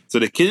cable. So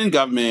the Kenyan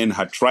government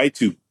had tried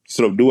to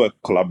sort of do a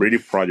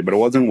collaborative project, but it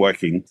wasn't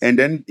working. And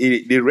then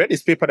they read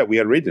this paper that we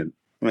had written,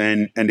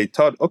 and they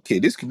thought, okay,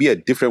 this could be a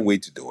different way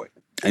to do it.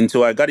 And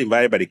so I got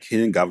invited by the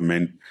Kenyan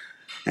government.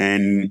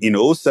 And in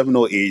 07,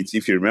 08,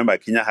 if you remember,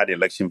 Kenya had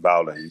election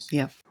violence.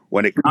 Yep.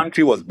 When the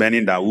country was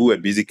burning down, we were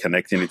busy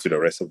connecting it to the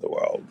rest of the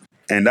world.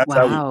 And that's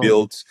how we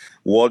built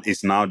what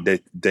is now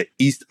the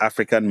East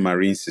African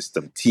Marine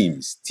System,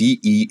 TEAMS,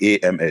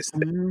 TEAMS.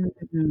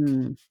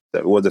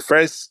 It was the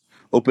first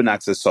open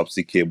access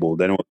subsea cable.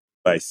 Then it was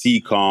by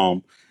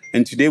CCOM.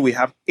 And today we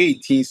have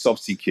 18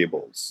 subsea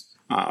cables.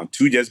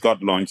 2 just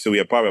got launched, so we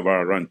are probably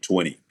about around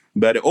 20.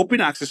 But the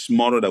open access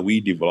model that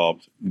we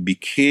developed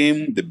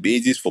became the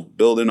basis for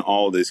building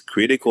all this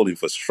critical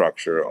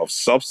infrastructure of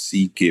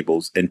subsea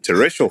cables and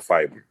terrestrial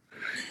fiber.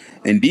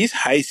 And these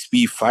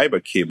high-speed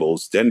fiber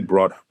cables then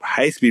brought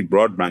high-speed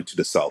broadband to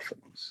the cell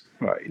phones.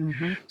 Right.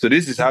 So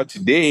this is how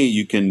today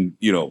you can,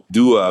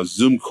 do a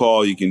Zoom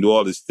call, you can do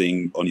all this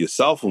thing on your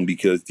cell phone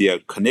because they are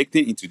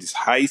connected into these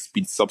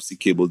high-speed subsea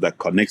cables that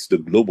connects to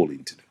the global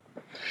internet.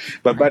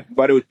 But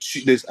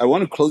I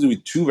want to close it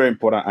with 2 very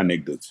important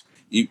anecdotes.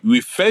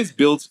 We first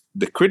built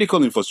the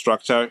critical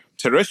infrastructure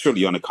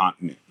terrestrially on the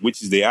continent,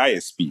 which is the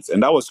ISPs.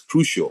 And that was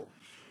crucial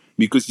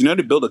because you need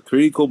to build a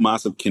critical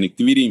mass of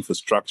connectivity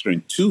infrastructure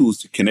and tools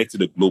to connect to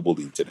the global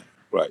internet,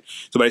 right?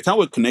 So by the time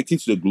we're connecting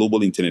to the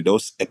global internet, there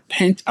was a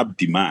pent-up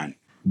demand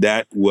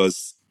that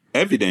was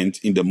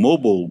evident in the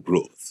mobile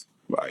growth,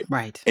 right?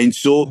 Right. And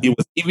so it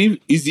was even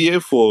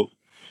easier for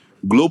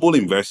global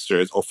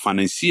investors or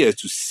financiers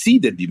to see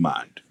the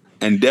demand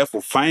and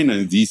therefore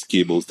finance these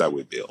cables that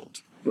we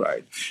build.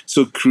 Right.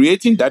 So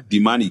creating that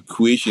demand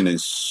equation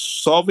and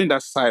solving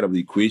that side of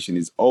the equation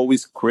is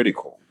always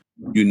critical.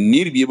 You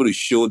need to be able to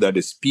show that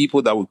there's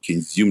people that will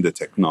consume the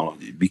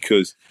technology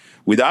because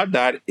without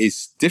that,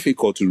 it's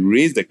difficult to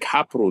raise the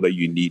capital that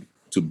you need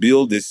to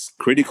build these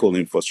critical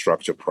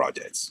infrastructure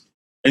projects.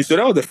 And so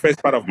that was the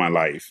first part of my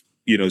life,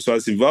 so I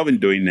was involved in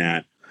doing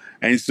that.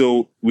 And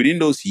so within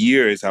those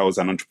years, I was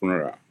an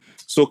entrepreneur.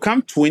 So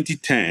come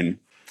 2010,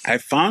 I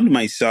found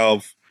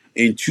myself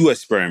in two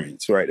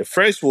experiments, right? The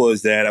first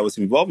was that I was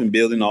involved in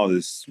building all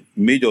these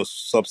major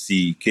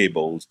subsea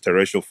cables,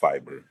 terrestrial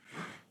fiber.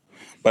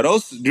 But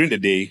also during the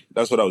day,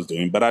 that's what I was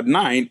doing. But at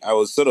night, I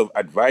was sort of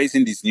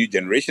advising this new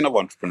generation of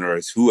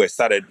entrepreneurs who had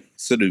started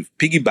sort of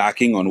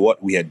piggybacking on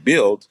what we had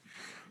built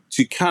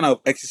to kind of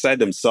exercise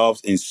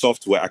themselves in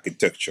software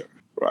architecture,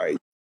 right?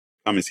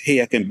 Is,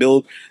 hey, I can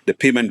build the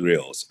payment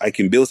rails. I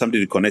can build something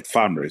to connect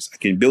farmers. I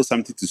can build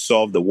something to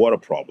solve the water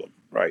problem,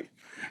 right?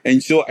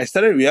 And so I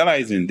started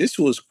realizing this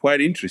was quite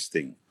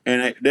interesting.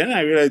 And then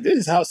I realized this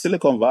is how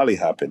Silicon Valley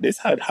happened. This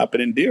is how it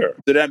happened in there.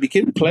 So then it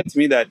became clear to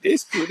me that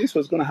this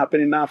was going to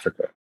happen in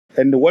Africa.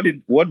 And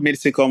what made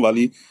Silicon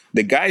Valley?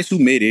 The guys who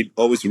made it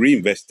always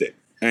reinvested.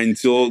 And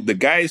so the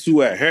guys who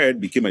were ahead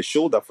became a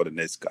shoulder for the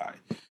next guy.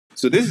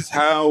 So this is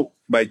how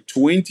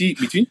between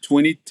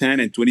 2010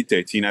 and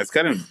 2013, I was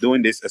kind of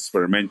doing this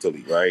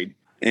experimentally, right?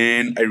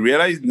 And I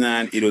realized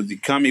that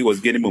it was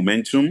getting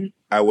momentum.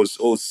 I was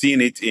seeing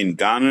it in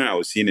Ghana. I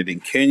was seeing it in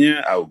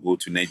Kenya. I would go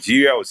to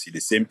Nigeria. I would see the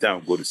same time. I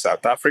would go to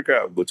South Africa.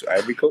 I would go to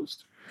Ivory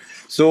Coast.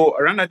 So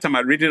around that time,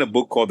 I'd written a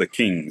book called The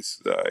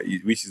Kings,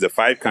 which is the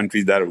 5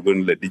 countries that are going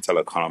to the digital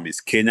economies: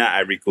 Kenya,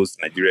 Ivory Coast,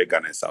 Nigeria,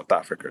 Ghana, and South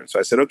Africa. So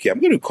I said, okay, I'm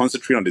going to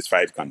concentrate on these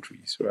 5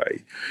 countries,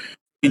 right?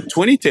 In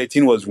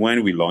 2013 was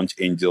when we launched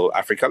Angel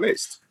Africa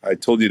List. I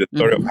told you the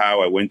story of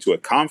how I went to a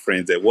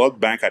conference. The World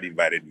Bank had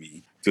invited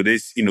me to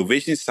this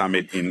innovation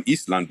summit in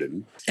East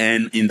London.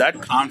 And in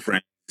that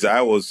conference,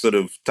 I was sort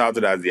of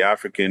touted as the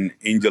African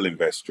angel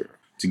investor,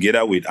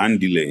 together with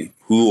Andile,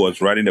 who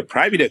was running the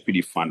private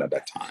equity fund at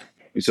that time.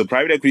 So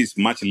private equity is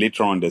much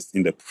later on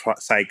in the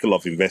cycle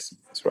of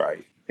investments,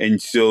 right?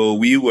 And so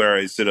we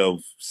were sort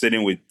of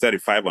sitting with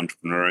 35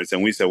 entrepreneurs,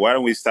 and we said, why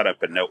don't we start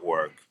up a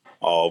network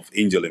of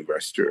angel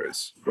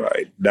investors,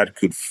 right, that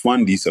could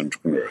fund these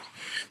entrepreneurs?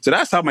 So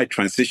that's how my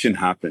transition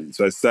happened.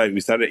 So we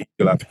started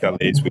Angel Africa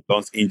Lates. We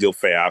launched Angel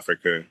Fair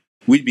Africa,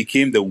 which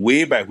became the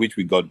way by which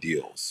we got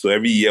deals. So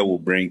every year we'll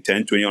bring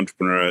 10, 20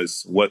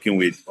 entrepreneurs working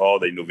with all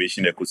the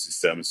innovation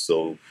ecosystems.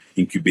 So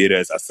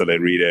incubators,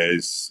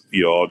 accelerators,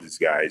 all these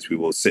guys, we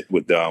will sit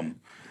with them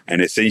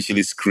and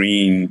essentially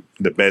screen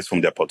the best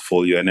from their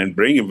portfolio and then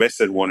bring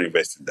investors who want to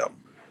invest in them.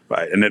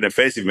 Right. And then the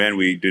first event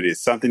we did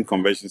is Something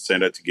Convention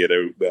Center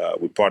together.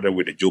 We partnered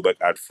with the Joburg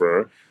Art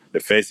Fair. The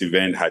first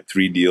event had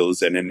 3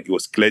 deals, and then it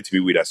was clear to me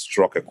we had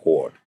struck a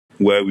chord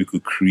where we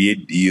could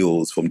create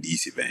deals from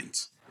these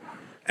events.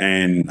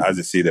 And as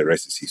I say, the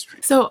rest is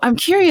history. So I'm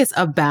curious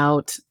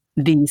about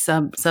the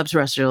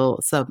subterrestrial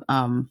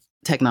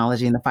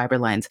technology and the fiber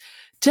lines,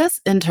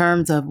 just in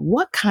terms of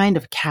what kind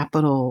of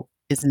capital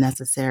is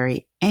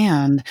necessary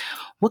and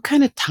what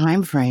kind of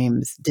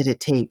timeframes did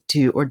it take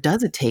or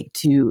does it take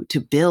to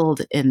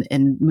build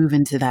and move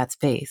into that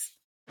space?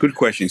 Good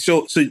question.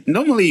 So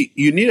normally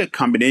you need a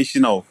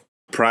combination of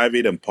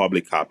private and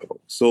public capital.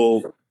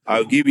 So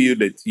I'll give you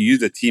use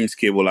the Teams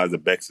cable as the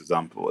best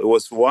example. It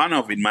was one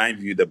of, in my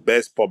view, the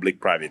best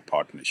public-private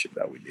partnership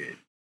that we did,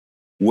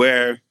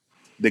 where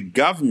the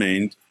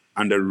government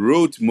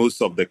underwrote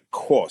most of the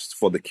cost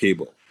for the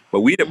cable.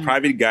 But we, the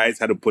private guys,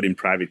 had to put in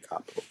private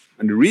capital.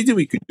 And the reason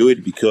we could do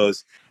it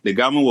because the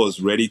government was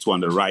ready to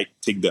underwrite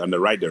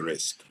the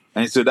risk.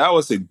 And so that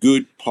was a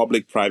good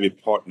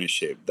public-private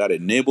partnership that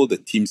enabled the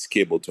Teams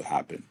cable to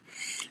happen.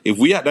 If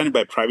we had done it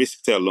by private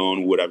sector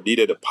alone, we would have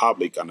needed a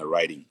public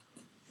underwriting.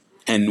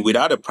 And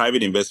without a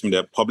private investment,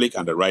 the public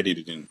underwriting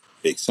didn't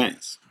make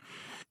sense.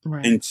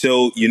 Right. And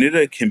so you need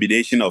a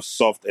combination of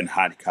soft and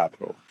hard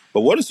capital.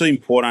 But what is so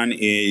important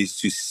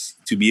is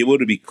to be able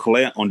to be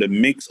clear on the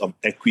mix of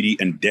equity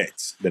and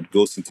debt that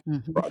goes into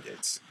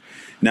projects.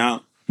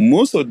 Now,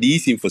 most of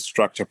these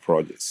infrastructure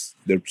projects,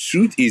 the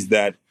truth is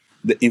that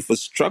the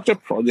infrastructure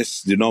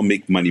projects do not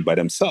make money by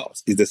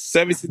themselves. It's the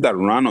services that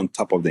run on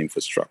top of the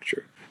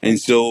infrastructure. And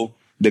so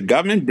the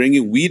government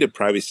bringing the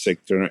private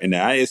sector and the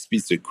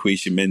ISPs to the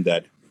equation meant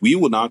that we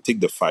will now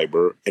take the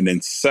fiber and then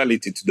sell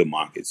it into the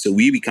market. So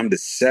we become the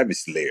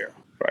service layer,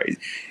 right?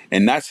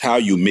 And that's how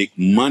you make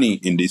money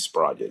in these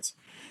projects.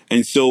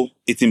 And so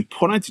it's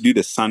important to do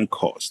the sunk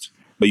cost,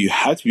 but you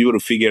have to be able to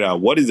figure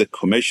out what is the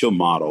commercial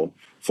model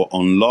for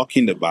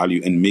unlocking the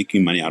value and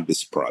making money out of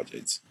these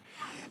projects.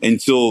 And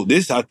so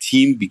our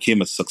team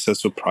became a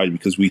successful project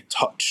because we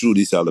thought through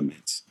these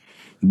elements,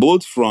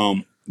 both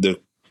from the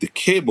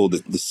cable, the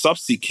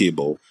subsea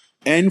cable,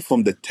 and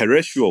from the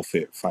terrestrial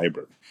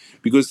fiber.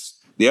 Because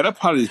the other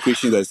part of the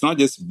equation is that it's not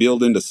just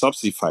building the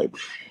subsea fiber,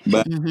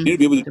 but you need to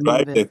be able to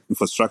drive the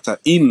infrastructure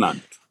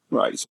inland,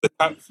 right? So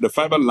the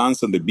fiber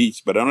lands on the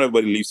beach, but not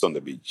everybody lives on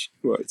the beach,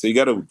 right? So you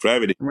got to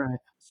drive it in. Right.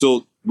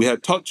 So we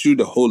had thought through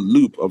the whole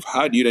loop of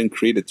how do you then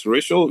create a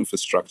terrestrial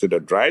infrastructure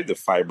that drives the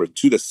fiber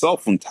to the cell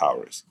phone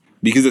towers.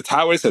 Because the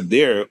towers are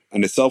there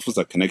and the cell phones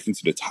are connecting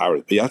to the tower.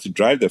 But you have to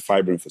drive the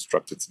fiber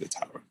infrastructure to the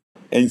tower.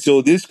 And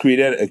so this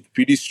created a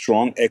pretty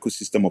strong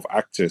ecosystem of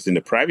actors in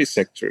the private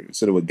sector.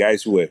 So there were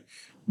guys who were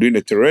doing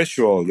the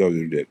terrestrial,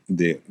 the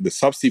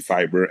subsea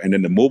fiber, and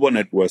then the mobile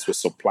networks were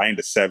supplying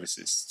the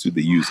services to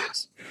the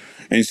users.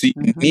 And so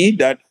you need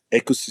that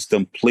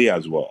ecosystem play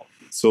as well.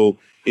 So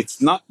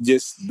it's not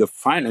just the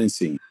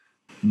financing,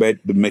 but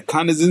the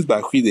mechanisms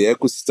by which the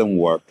ecosystem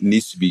work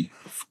needs to be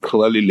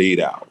clearly laid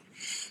out.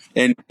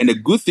 And the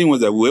good thing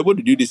was that we were able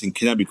to do this in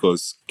Kenya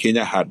because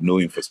Kenya had no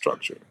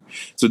infrastructure.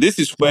 So this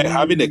is where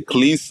having a Mm.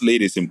 clean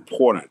slate is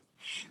important,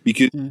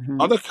 because Mm-hmm.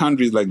 other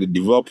countries like the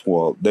developed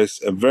world, there's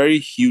a very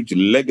huge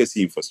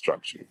legacy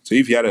infrastructure. So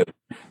if you had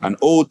an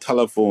old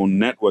telephone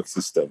network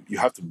system, you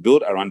have to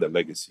build around the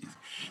legacy.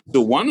 So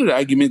one of the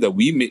arguments that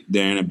we made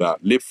then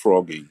about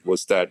leapfrogging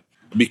was that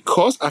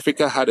because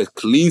Africa had a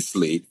clean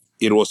slate,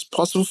 it was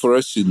possible for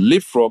us to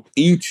leapfrog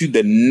into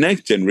the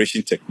next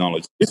generation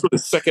technology. This was the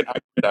second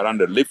argument around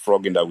the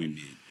leapfrogging that we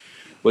made,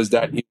 was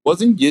that it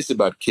wasn't just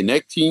about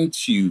connecting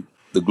to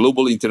the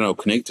global internet or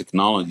connect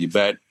technology,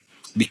 but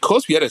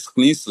because we had a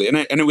clean slate,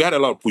 and we had a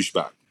lot of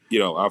pushback. You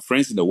know, our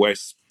friends in the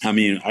West, I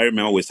mean, I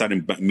remember we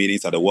started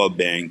meetings at the World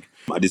Bank,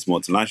 at this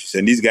multinational,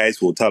 and these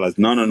guys will tell us,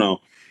 no, no,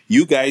 no,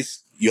 you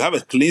guys, you have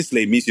a clean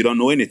slate means you don't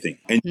know anything.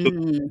 And so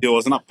Mm. it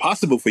was not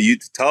possible for you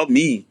to tell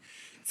me.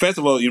 First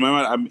of all, you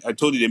remember I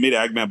told you they made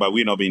an argument about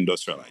we not being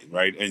industrialized,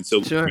 right? And so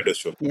we're Sure.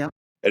 industrial. Yep.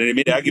 And then they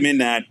made the Mm-hmm. argument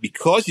that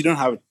because you don't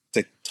have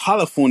the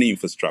telephony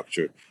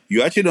infrastructure,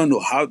 you actually don't know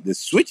how the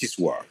switches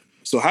work.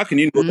 So how can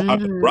you know how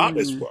the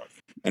routers Mm. work?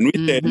 And we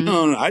said, Mm-hmm.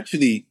 no, no,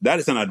 actually, that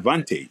is an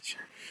advantage.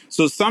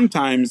 So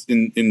sometimes,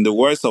 in the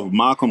words of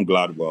Malcolm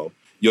Gladwell,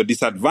 your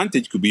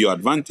disadvantage could be your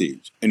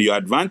advantage, and your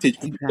advantage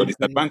could be your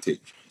Exactly.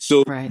 disadvantage.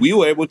 So Right. we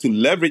were able to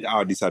leverage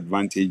our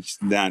disadvantage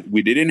that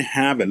we didn't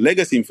have a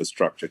legacy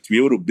infrastructure to be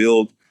able to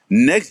build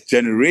next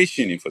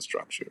generation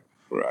infrastructure,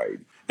 right?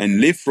 And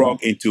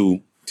leapfrog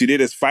into today.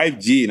 There's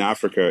 5G in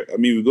Africa. I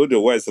mean, we go to the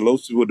West, a lot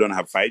of people don't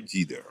have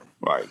 5G there,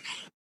 right?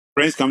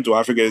 Friends come to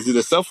Africa, they say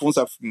the cell phones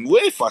are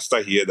way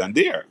faster here than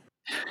there.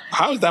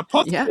 How is that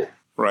Yeah. possible,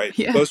 right?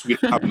 Yeah. Because we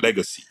have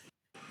legacy.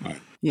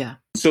 Right. Yeah.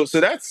 So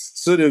that's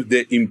sort of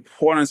the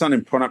importance and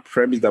important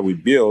premise that we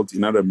built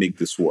in order to make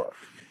this work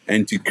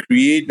and to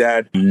create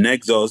that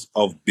nexus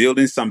of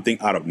building something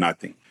out of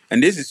nothing.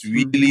 And this is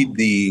really Mm-hmm.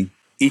 the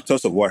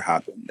ethos of what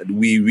happened. That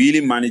we really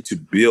managed to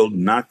build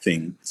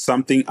nothing,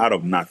 something out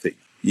of nothing,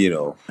 you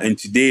know. And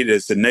today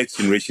there's the next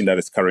generation that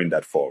is carrying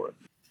that forward.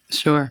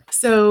 Sure.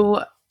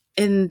 So,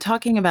 in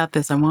talking about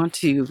this, I want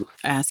to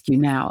ask you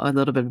now a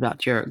little bit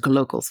about your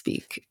global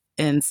speak.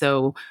 And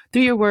so,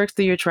 through your work,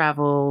 through your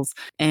travels,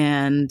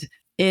 and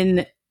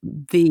in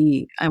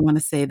I want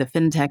to say the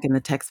fintech and the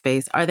tech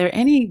space, are there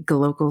any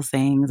global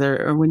sayings,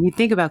 or when you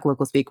think about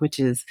global speak, which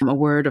is a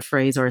word, a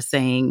phrase, or a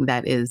saying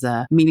that is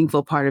a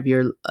meaningful part of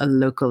your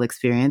local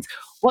experience,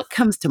 what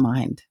comes to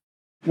mind?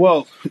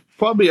 Well,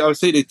 probably I would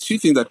say the two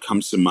things that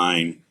comes to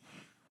mind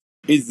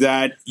is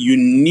that you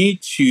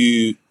need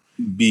to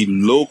be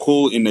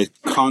local in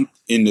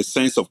the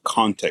sense of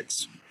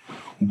context,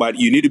 but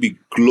you need to be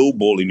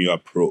global in your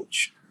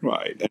approach,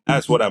 right? And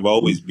that's Mm-hmm. what I've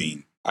always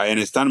been. I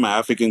understand my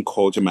African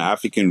culture, my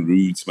African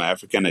roots, my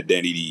African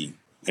identity,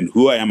 and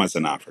who I am as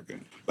an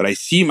African. But I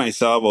see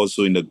myself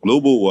also in the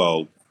global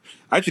world.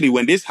 Actually,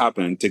 when this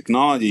happened,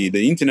 technology,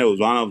 the internet was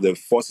one of the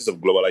forces of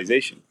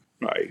globalization,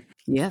 right?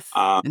 Yes,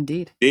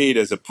 indeed. Today,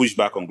 there's a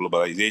pushback on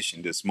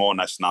globalization. There's more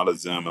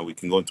nationalism, and we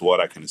can go into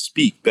what I can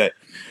speak. But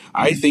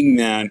I think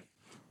that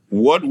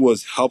what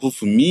was helpful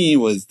for me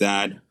was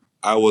that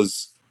I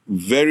was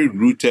very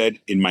rooted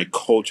in my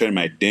culture and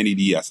my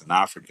identity as an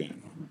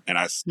African and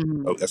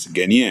Mm-hmm. as a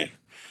Ghanaian.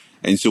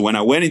 And so when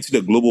I went into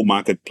the global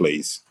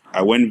marketplace,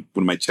 I went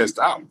with my chest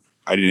out.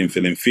 I didn't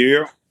feel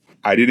inferior.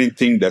 I didn't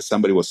think that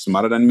somebody was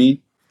smarter than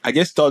me. I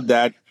just thought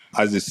that,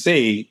 as they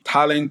say,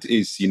 talent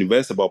is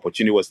universal, but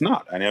opportunity was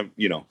not.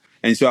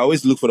 And so I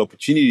always look for the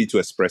opportunity to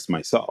express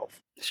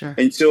myself. Sure.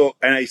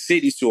 And I say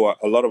this to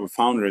a lot of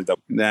founders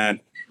that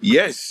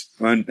yes,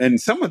 and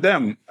some of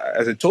them,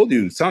 as I told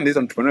you, some of these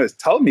entrepreneurs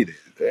tell me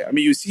this. I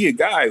mean, you see a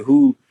guy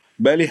who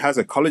barely has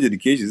a college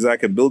education, says I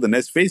can build the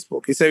next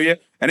Facebook. He said, yeah,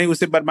 and he would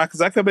say, but Mark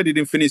Zuckerberg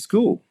didn't finish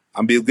school,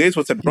 and Bill Gates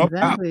was a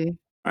dropout, Exactly.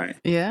 right?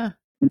 Yeah.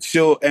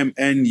 So,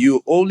 and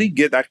you only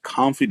get that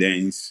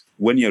confidence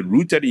when you're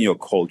rooted in your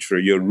culture,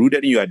 you're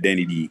rooted in your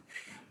identity,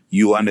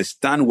 you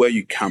understand where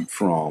you come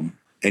from,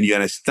 and you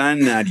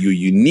understand that you're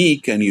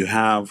unique and you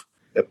have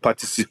a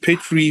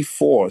participatory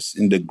force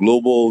in the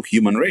global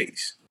human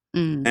race.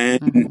 And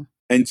Mm-hmm.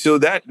 and so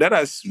that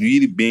has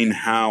really been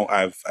how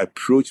I've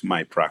approached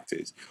my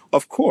practice.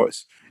 Of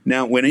course,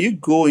 now when you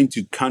go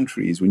into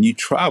countries, when you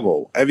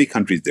travel, every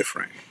country is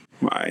different,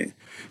 right?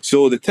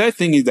 So the third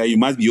thing is that you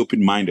must be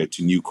open-minded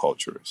to new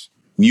cultures,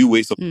 new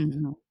ways of.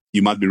 Mm-hmm.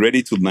 You must be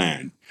ready to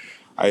learn.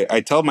 I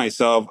tell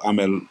myself I'm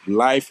a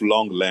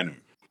lifelong learner.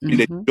 And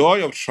the Mm-hmm.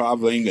 joy of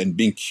traveling and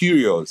being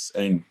curious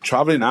and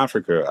traveling in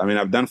Africa. I mean,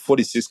 I've done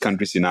 46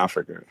 countries in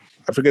Africa.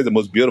 Africa is the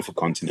most beautiful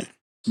continent.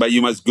 But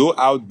you must go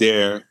out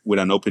there with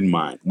an open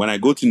mind. When I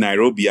go to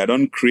Nairobi, I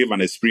don't crave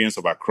an experience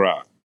of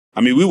Accra.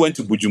 I mean, we went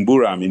to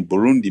Bujumbura in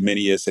Burundi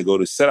many years ago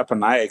to set up an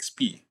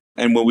IXP.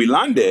 And when we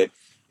landed,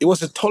 it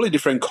was a totally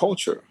different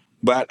culture.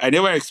 But I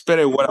never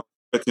expected what I was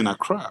expecting in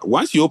Accra.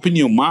 Once you open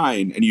your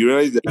mind and you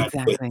realize that you're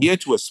Exactly. here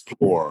to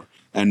explore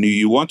and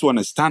you want to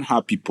understand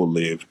how people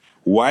live,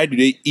 why do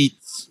they eat,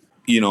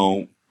 you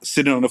know,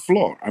 sitting on the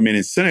floor. I mean,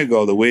 in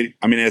Senegal, the way,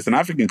 I mean, as an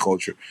African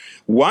culture,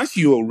 once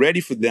you are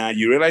ready for that,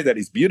 you realize that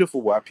it's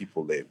beautiful where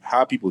people live,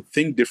 how people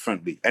think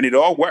differently. And it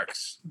all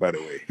works, by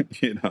the way.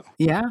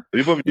 Yeah.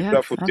 People have been Yeah.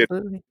 that for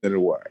Absolutely. that it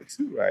works,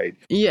 right?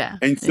 Yeah.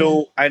 And Yeah.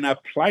 so, and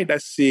apply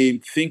that same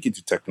thinking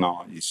to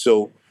technology.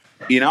 So,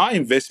 in our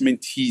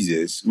investment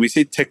thesis, we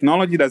say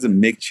technology doesn't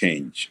make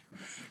change.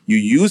 You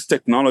use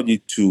technology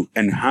to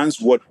enhance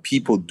what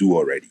people do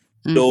already.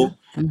 Mm-hmm. So,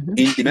 Mm-hmm.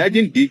 in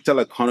emerging digital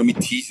economy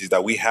thesis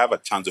that we have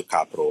at Chanzo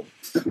Capital,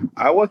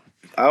 our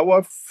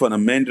our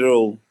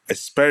fundamental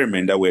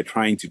experiment that we're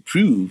trying to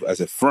prove as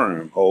a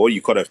firm, or what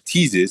you call a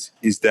thesis,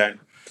 is that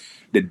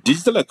the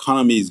digital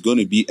economy is going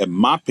to be a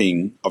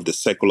mapping of the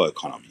circular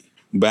economy,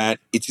 but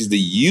it is the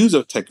use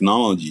of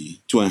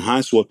technology to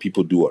enhance what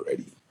people do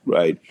already,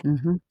 right?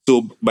 Mm-hmm.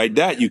 So by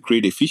that, you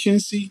create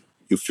efficiency,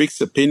 you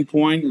fix a pain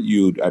point,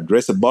 you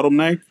address a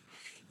bottleneck,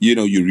 you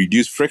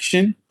reduce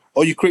friction,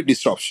 or you create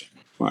disruption,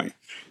 right?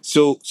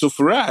 So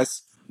for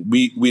us,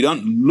 we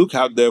don't look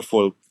out there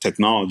for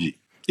technology.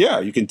 Yeah,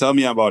 you can tell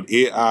me about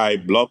AI,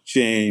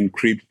 blockchain,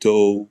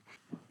 crypto,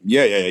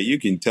 yeah. You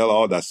can tell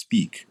all that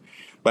speak.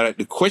 But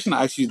the question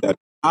I ask you is that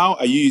how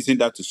are you using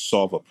that to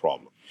solve a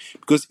problem?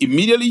 Because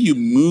immediately you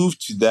move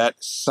to that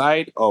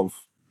side of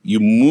you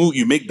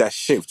make that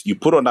shift, you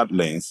put on that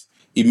lens,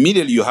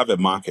 immediately you have a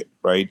market,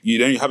 right?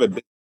 You have a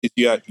business.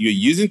 You're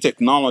using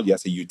technology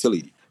as a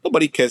utility.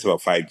 Nobody cares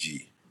about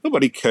 5G.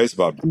 Nobody cares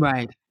about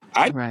Right.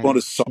 I just Right. want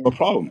to solve a Yeah.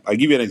 problem. I'll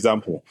give you an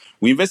example.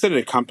 We invested in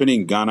a company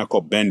in Ghana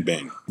called Ben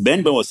Ben.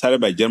 Ben Ben was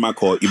started by a gentleman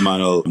called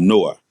Emmanuel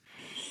Noah.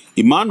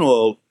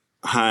 Emmanuel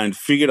had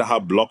figured out how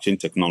blockchain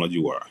technology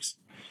works.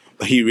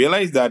 But he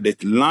realized that the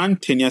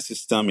land tenure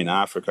system in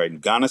Africa, in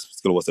Ghana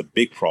specifically, was a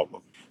big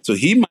problem. So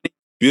he managed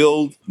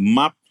to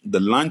map the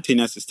land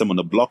tenure system on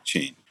the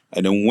blockchain,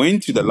 and then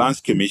went to the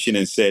Lands Commission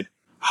and said,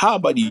 how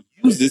about you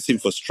use this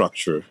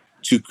infrastructure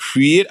to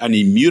create an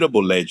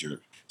immutable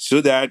ledger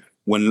so that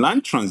when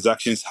land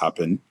transactions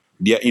happen,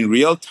 they're in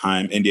real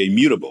time and they're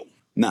immutable.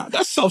 Now,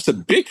 that solves a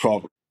big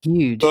problem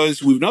Huge.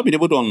 because we've not been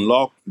able to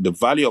unlock the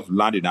value of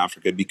land in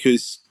Africa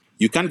because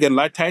you can't get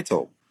land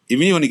title.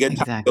 Even when you get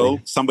Exactly.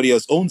 title, somebody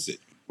else owns it,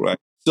 right?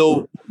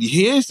 So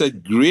here's a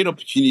great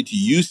opportunity to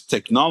use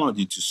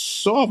technology to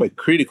solve a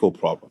critical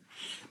problem.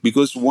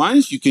 Because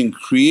once you can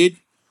create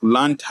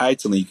land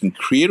title and you can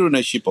create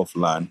ownership of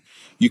land,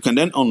 you can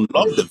then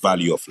unlock the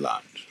value of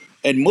land.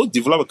 And most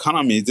developed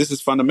economies, this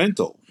is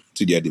fundamental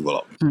to their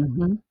development.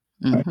 Mm-hmm.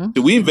 Mm-hmm.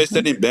 So we Mm-hmm.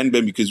 invested in Ben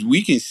Ben because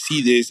we can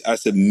see this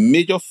as a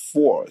major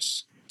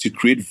force to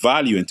create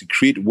value and to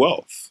create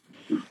wealth.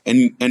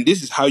 And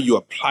this is how you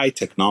apply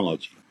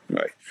technology,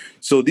 right?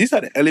 So these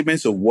are the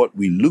elements of what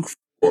we look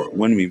for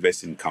when we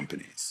invest in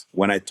companies.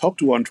 When I talk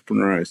to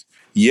entrepreneurs,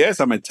 yes,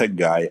 I'm a tech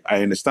guy.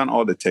 I understand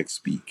all the tech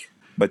speak,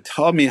 but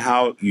tell me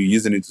how you're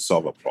using it to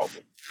solve a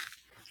problem.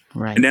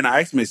 And Right. then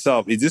I ask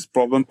myself, is this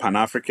problem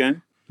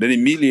Pan-African? Then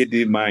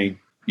immediately my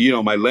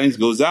lens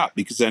goes up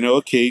because I know,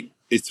 okay,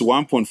 it's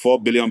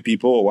 1.4 billion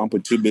people or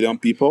 1.2 billion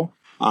people.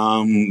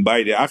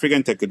 By the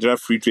African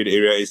Technology Free Trade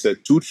Area, it's a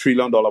 $2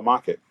 trillion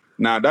market.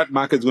 Now that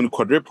market is going to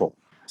quadruple.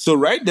 So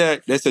right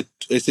there,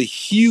 it's a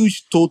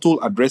huge total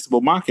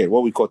addressable market,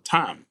 what we call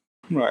TAM,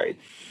 right?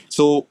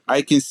 So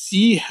I can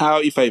see how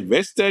if I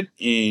invested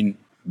in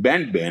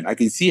Ben Ben, I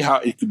can see how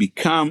it could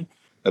become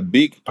a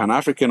big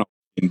Pan-African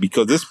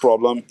because this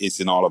problem is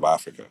in all of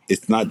Africa.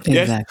 It's not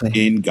just Exactly.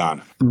 in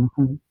Ghana.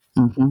 Mm-hmm.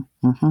 Mm-hmm.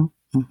 Mm-hmm.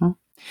 Mm-hmm.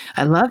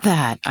 I love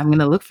that. I'm going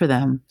to look for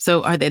them.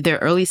 So are they they're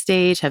early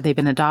stage? Have they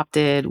been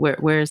adopted?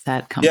 Where's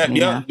that Yeah, company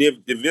now?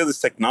 they've developed this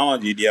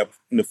technology. They are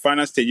in the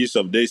final stages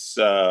of this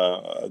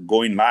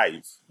going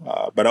live.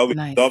 But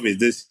Nice.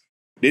 obviously,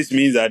 this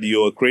means that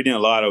you're creating a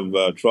lot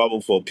of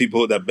trouble for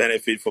people that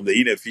benefit from the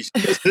inefficient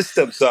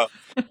system. So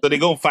they're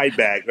going to fight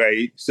back,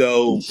 right?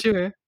 So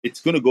Sure. it's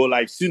going to go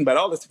live soon. But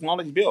all the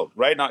technology built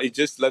right now, it's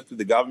just left to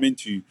the government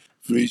to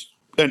freeze.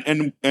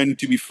 And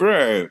to be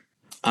fair,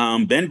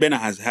 Ben Bena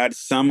has had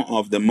some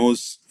of the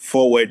most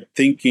forward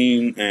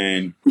thinking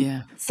and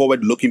Yeah.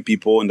 forward looking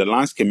people in the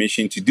Lands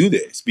Commission to do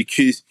this.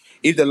 Because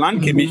if the Land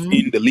Mm-hmm.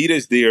 Commission, the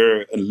leaders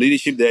there and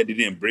leadership there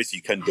didn't embrace,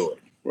 you can't do it,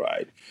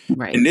 right?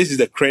 Right. And this is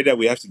the credit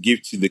we have to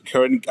give to the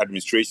current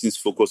administration's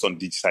focus on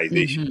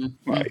digitization,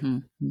 Mm-hmm. right?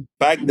 Mm-hmm.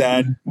 Fact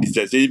that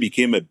digitization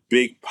became a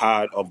big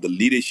part of the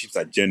leadership's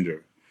agenda,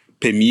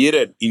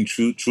 permeated in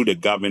through the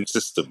government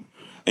system.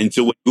 And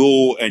so when you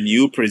go and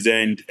you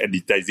present a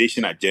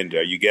digitization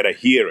agenda, you get a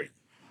hearing,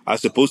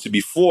 as opposed to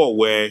before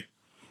where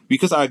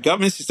because our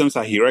government systems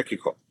are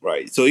hierarchical,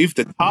 right? So if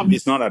the top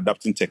is not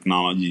adopting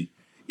technology,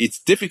 it's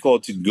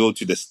difficult to go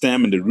to the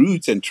stem and the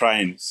roots and try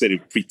and sort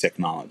of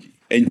pre-technology.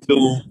 And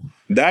so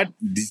that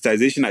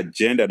digitization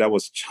agenda that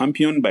was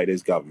championed by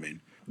this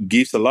government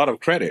gives a lot of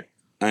credit.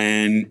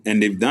 And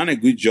they've done a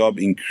good job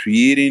in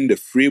creating the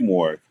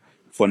framework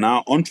for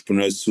now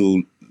entrepreneurs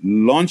to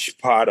launch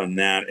part on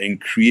that and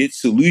create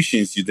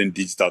solutions using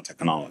digital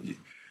technology.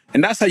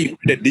 And that's how you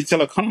create a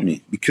digital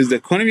economy because the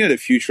economy of the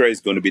future is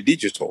going to be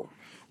digital,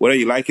 whether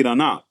you like it or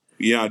not.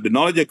 The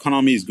knowledge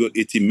economy is good,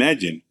 it's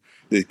emerging,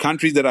 The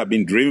countries that have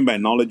been driven by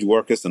knowledge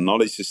workers and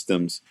knowledge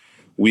systems,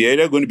 we're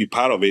either going to be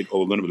part of it or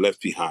we're going to be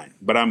left behind.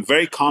 But I'm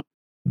very confident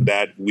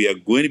that we are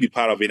going to be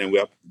part of it, and we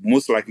are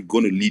most likely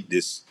going to lead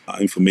this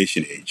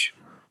information age.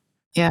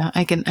 Yeah,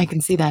 I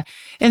can see that.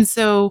 And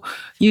so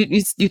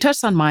you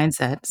touched on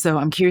mindset. So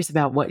I'm curious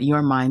about what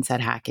your mindset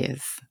hack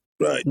is.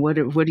 Right. What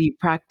do you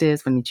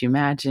practice? What did you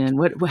imagine?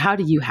 How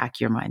do you hack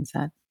your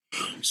mindset?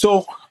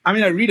 So, I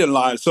mean, I read a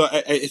lot. So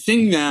I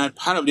think that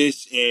part of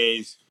this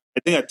is, I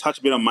think I touched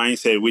a bit on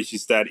mindset, which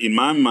is that in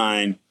my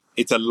mind,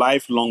 it's a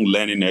lifelong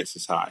learning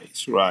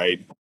exercise, right?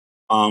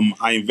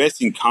 I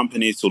invest in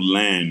companies to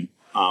learn.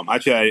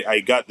 Actually, I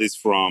got this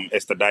from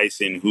Esther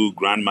Dyson, who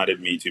grandmothered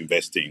me to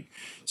investing.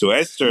 So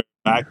Esther,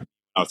 back when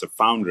I was a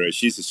founder,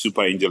 she's a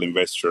super angel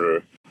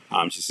investor.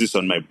 She sits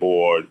on my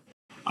board.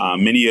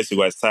 Many years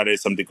ago, I started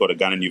something called the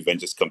Ghana New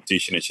Ventures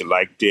Competition, and she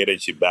liked it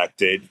and she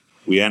backed it.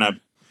 We ended up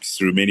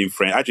remaining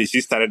friends. Actually,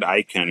 she started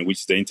ICANN,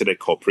 which is the Internet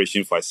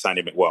Corporation for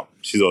Assignment. Well,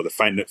 she's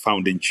the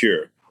founding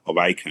chair of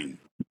ICANN.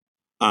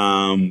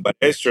 But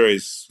Esther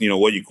is,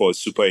 what you call a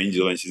super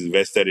angel, and she's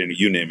invested in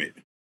you name it.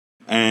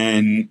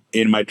 And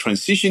in my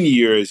transition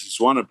years, it's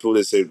one of people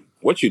that said,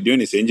 "What you're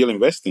doing is angel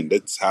investing."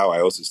 That's how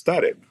I also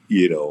started.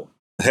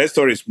 Her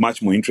story is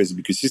much more interesting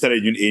because she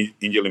started doing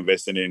angel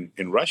investing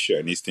in Russia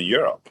and Eastern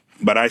Europe.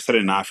 But I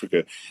started in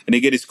Africa. And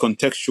again, it's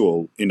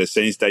contextual in the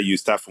sense that you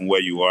start from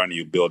where you are and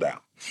you build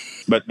out.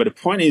 But the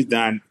point is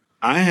that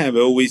I have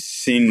always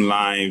seen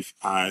life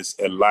as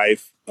a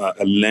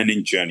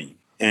learning journey.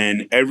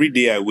 And every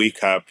day I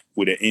wake up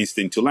with an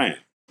instinct to learn.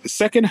 The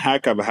second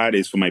hack I've had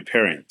is for my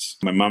parents,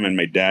 my mom and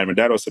my dad. My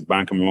dad was a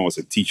banker, my mom was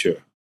a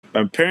teacher.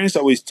 My parents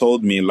always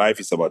told me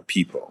life is about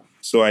people.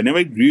 So I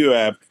never grew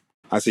up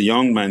as a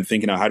young man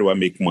thinking, how do I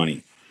make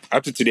money?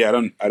 Up to today,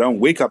 I don't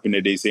wake up in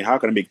the day saying, how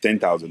can I make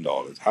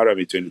 $10,000? How do I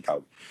make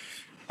 20,000?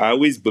 I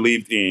always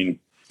believed in,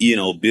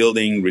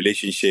 building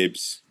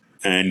relationships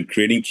and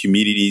creating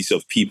communities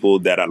of people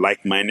that are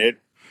like-minded,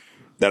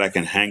 that I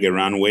can hang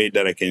around with,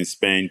 that I can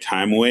spend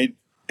time with.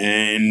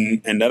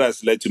 And that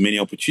has led to many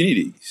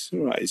opportunities,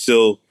 right?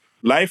 So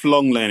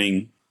lifelong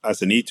learning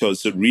as an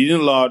ethos, so reading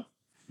a lot,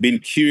 being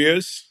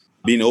curious,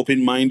 being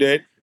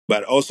open-minded,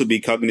 but also be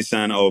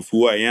cognizant of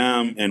who I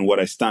am and what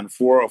I stand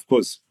for. Of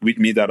course, which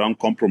means I don't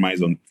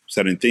compromise on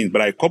certain things,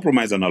 but I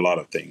compromise on a lot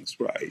of things,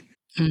 right?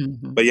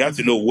 Mm-hmm, But you have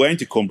to know when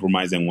to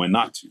compromise and when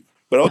not to.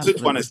 But also to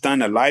absolutely.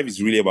 understand that life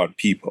is really about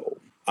people.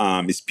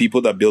 It's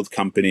people that build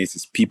companies.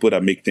 It's people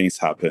that make things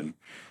happen.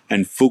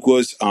 And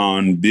focus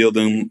on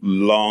building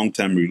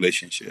long-term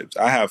relationships.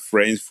 I have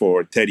friends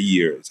for 30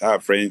 years. I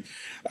have friends.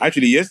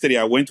 Actually, yesterday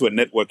I went to a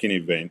networking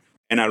event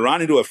and I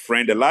ran into a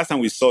friend. The last time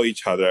we saw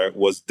each other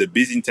was the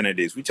Busy Internet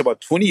Days, which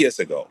about 20 years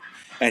ago.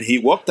 And he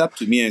walked up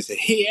to me and said,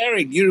 "Hey,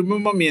 Eric, you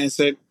remember me?" I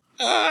said,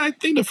 "I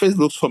think the face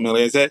looks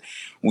familiar." I said,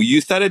 "Well,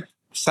 you started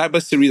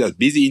Cyber Series as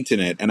Busy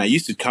Internet, and I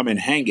used to come and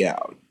hang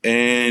out.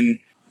 And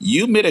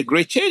you made a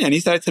great change." And he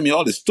started telling me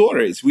all the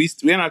stories. We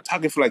ended up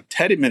talking for like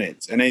 30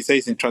 minutes. And then he said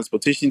he's in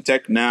transportation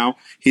tech now.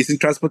 He's in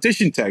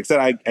transportation tech. So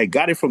I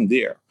got it from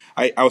there.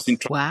 I was in,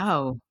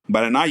 Wow.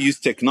 but I now use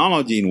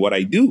technology in what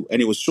I do.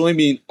 And he was showing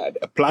me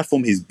a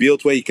platform he's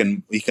built where he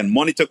can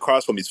monitor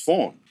cars from his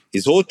phone.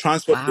 His whole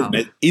transport Wow.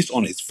 business is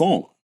on his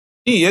phone.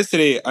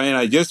 Yesterday,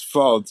 I just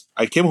felt,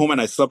 I came home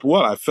and I slept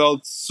well. I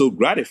felt so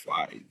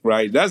gratified,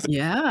 right? That's what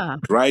Yeah.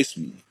 drives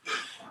me.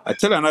 I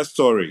tell you another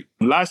story.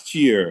 Last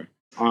year,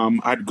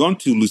 I'd gone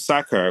to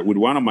Lusaka with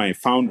one of my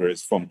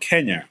founders from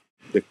Kenya.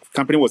 The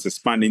company was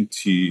expanding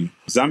to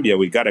Zambia.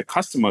 We got a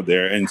customer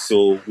there. And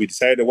so we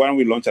decided, why don't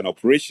we launch an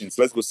operations?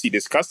 Let's go see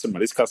this customer.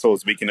 This customer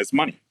was making us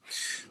money.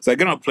 So I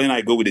get on a plane,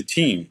 I go with the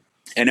team.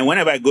 And then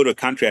whenever I go to a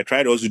country, I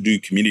try to also do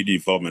community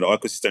development or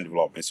ecosystem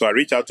development. So I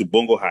reach out to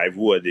Bongo Hive,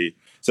 who are the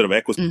sort of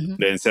ecosystem,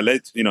 Mm-hmm. and said,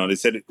 they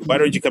said, why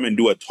don't you come and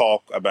do a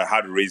talk about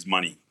how to raise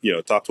money,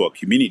 talk to our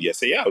community. I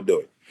said, yeah, I'll do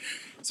it.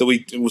 So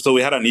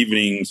we had an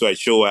evening. So I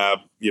show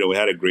up. We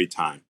had a great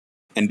time.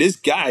 And this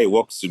guy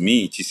walks to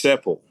me,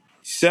 Chisepo.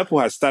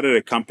 Chisepo has started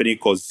a company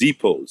called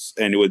Zipos,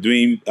 and they were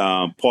doing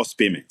post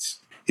payments.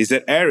 He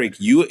said, "Eric,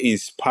 you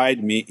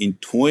inspired me in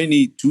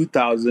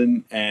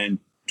 2000 and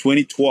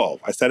 2012.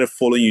 I started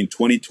following you in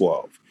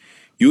 2012.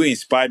 You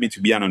inspired me to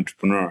be an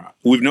entrepreneur.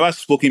 We've never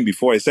spoken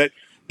before." He said,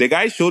 "The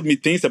guy showed me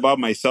things about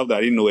myself that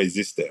I didn't know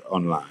existed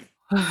online."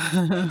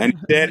 And he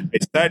said, "I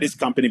started this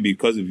company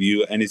because of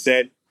you." And he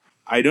said,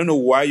 "I don't know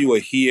why you are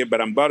here,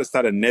 but I'm about to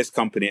start a next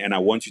company and I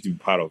want you to be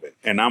part of it.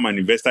 And I'm an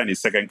investor in a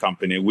second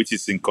company, which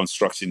is in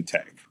construction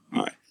tech."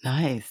 All right.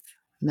 Nice.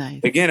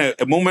 Nice. Again,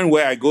 a moment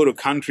where I go to a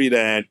country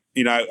that,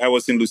 I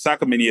was in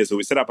Lusaka many years ago.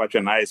 We set up actually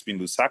an ISP in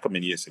Lusaka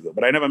many years ago,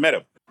 but I never met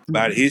him.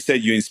 But he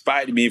said, "You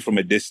inspired me from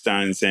a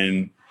distance,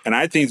 and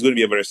I think he's going to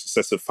be a very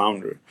successful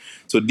founder."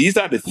 So these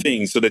are the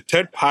things. So the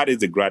third part is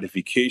the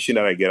gratification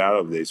that I get out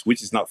of this,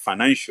 which is not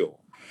financial.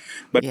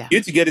 But Yeah.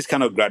 you to get this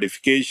kind of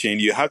gratification,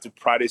 you have to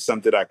practice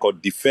something I call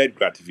deferred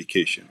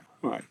gratification.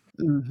 Right.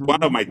 One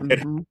Mm-hmm. of my third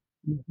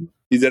Mm-hmm. Mm-hmm.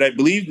 is that I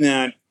believe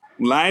that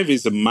life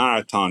is a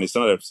marathon. It's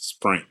not a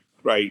sprint,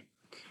 right?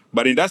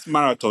 But in that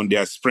marathon,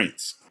 there are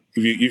sprints.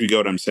 If you get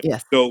what I'm saying.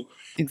 Yes. So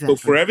So for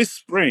Exactly. every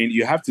sprint,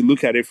 you have to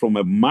look at it from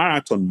a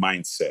marathon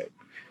mindset.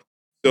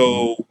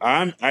 So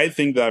I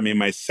think that I'm in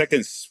my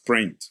second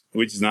sprint,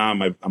 which is now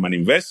I'm an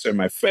investor.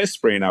 My first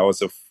sprint, I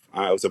was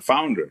a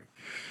founder.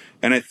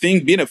 And I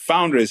think being a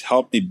founder has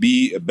helped me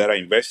be a better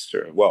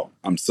investor. Well,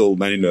 I'm still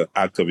learning the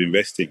act of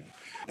investing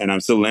and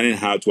I'm still learning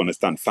how to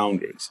understand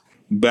founders.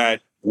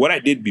 But what I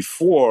did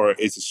before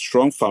is a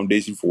strong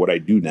foundation for what I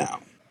do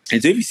now.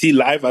 And so if you see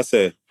life as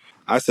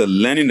a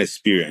learning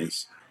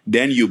experience,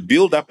 then you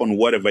build up on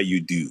whatever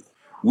you do,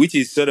 which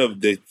is sort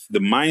of the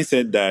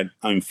mindset that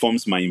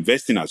informs my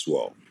investing as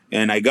well.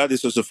 And I got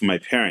this also from my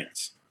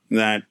parents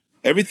that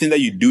everything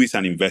that you do is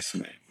an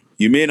investment.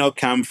 You may not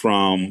come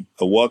from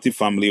a wealthy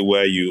family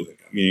where you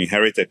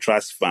inherit a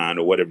trust fund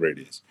or whatever it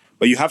is,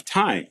 but you have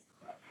time.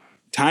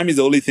 Time is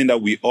the only thing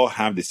that we all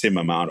have the same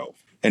amount of.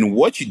 And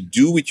what you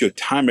do with your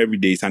time every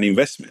day is an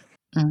investment.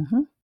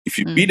 Mm-hmm. If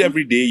you read Mm-hmm.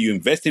 every day, you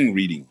invest in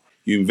reading,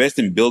 you invest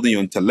in building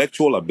your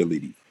intellectual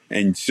ability.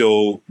 And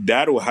so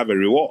that will have a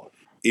reward.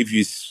 If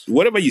you,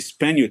 whatever you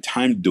spend your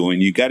time doing,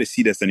 you got to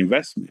see it as an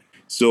investment.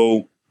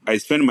 So I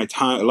spend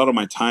a lot of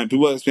my time,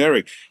 people ask me,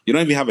 Eric, you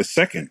don't even have a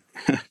second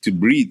to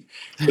breathe.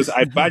 Because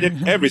I budget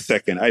every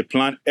second, I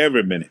plan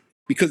every minute.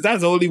 Because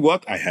that's the only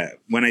work I have.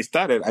 When I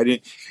started, I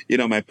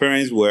didn't, my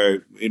parents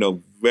were, I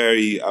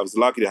was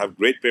lucky to have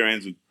great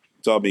parents who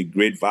taught me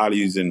great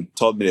values and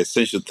taught me the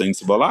essential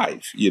things about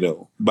life,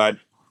 But,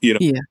 you know,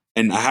 Yeah.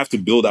 and I have to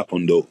build up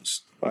on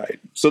those.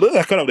 Right. So those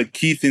are kind of the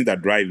key things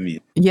that drive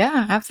me.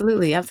 Yeah,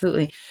 absolutely.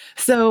 Absolutely.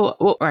 So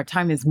well, our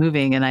time is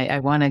moving and I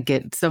want to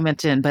get so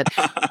much in, but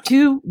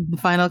two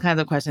final kinds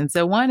of questions.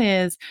 So one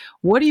is,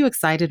 what are you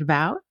excited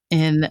about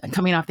in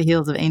coming off the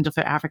heels of Angel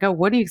for Africa?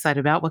 What are you excited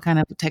about? What kind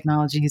of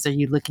technologies are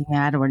you looking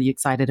at or what are you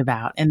excited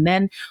about? And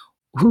then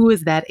who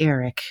is that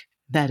Eric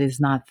that is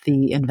not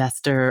the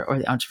investor or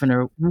the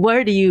entrepreneur?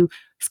 Where do you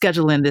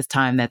schedule in this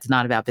time that's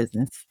not about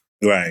business?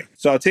 Right.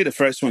 So I'll take the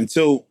first one.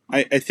 So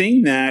I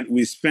think that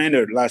we spent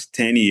the last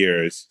 10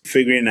 years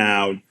figuring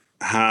out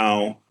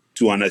how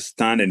to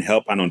understand and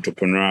help an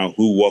entrepreneur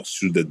who walks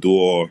through the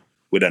door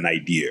with an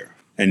idea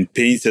and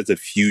paints us a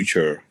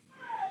future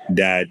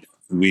that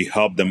we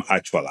help them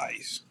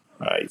actualize.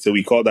 Right. So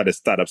we call that a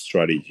startup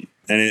strategy.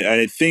 And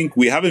I think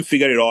we haven't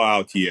figured it all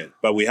out yet,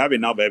 but we have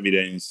enough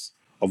evidence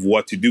of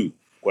what to do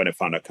when a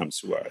founder comes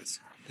to us.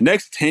 The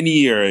next 10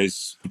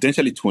 years,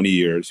 potentially 20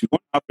 years, we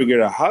want to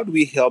figure out how do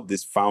we help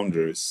these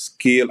founders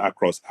scale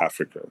across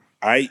Africa,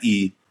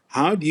 i.e.,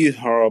 how do you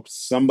help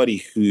somebody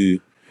who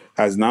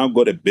has now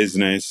got a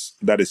business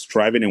that is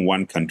thriving in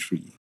one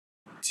country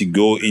to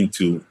go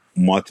into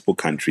multiple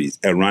countries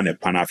and run a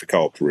Pan-Africa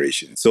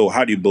operation? So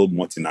how do you build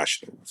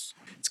multinationals?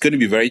 It's going to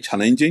be very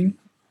challenging,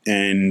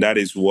 and that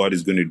is what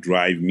is going to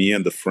drive me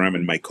and the firm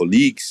and my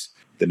colleagues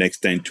the next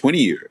 10, 20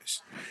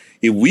 years.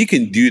 If we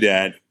can do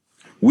that,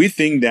 we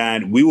think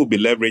that we will be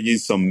leveraging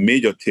some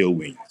major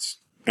tailwinds,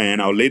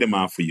 and I'll lay them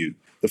out for you.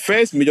 The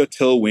first major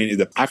tailwind is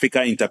the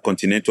Africa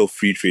Intercontinental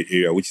Free Trade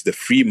Area, which is the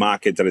free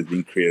market that has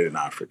been created in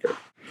Africa.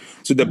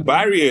 So the Mhm.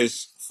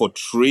 barriers for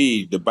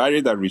trade, the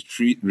barriers that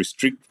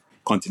restrict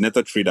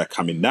continental trade are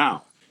coming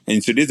down.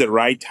 And so this is the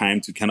right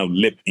time to kind of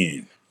leap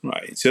in,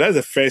 right? So that's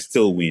the first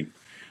tailwind.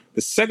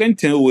 The second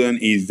tailwind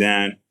is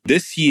that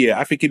this year,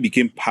 Africa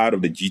became part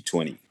of the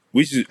G20,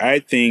 which I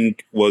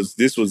think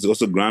this was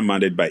also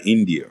grandmothered by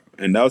India.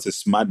 And that was a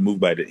smart move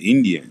by the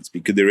Indians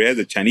because they realized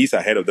the Chinese are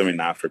ahead of them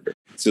in Africa.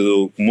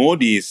 So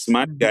Modi is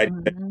smart guy.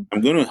 Mhm. I'm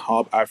going to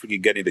help Africa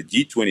get in the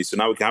G20. So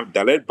now we can have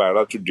direct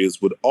bilateral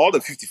deals with all the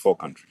 54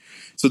 countries.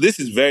 So this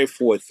is very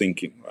forward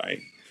thinking,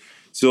 right?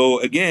 So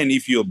again,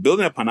 if you're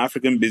building a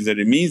Pan-African business,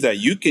 it means that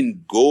you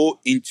can go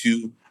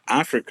into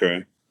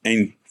Africa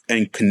and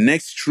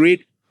connect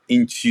straight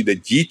into the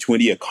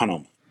G20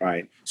 economy,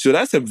 right? So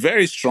that's a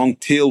very strong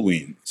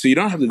tailwind. So you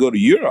don't have to go to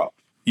Europe.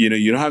 You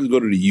don't have to go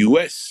to the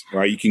US,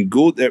 right? You can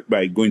go there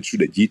by going through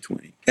the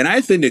G20. And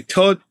I think the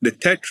third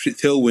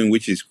tailwind,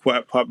 which is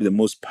quite probably the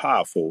most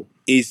powerful,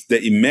 is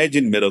the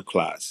emerging middle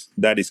class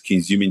that is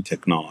consuming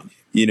technology.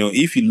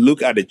 If you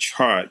look at the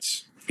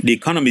charts, the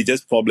Economy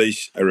just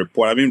published a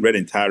report. I haven't read the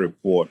entire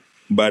report,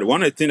 but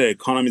one of the things that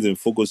economies are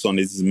focused on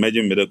is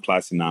emerging middle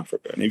class in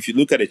Africa. And if you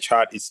look at the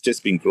chart, it's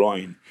just been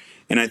growing.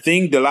 And I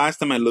think the last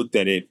time I looked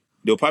at it,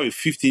 there were probably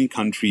 15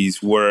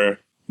 countries where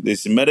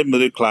there's a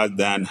middle class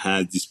that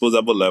has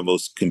disposable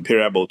levels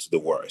comparable to the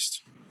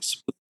worst.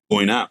 It's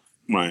going up,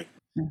 right?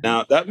 Mhm.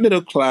 Now, that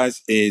middle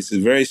class is a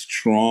very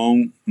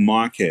strong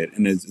market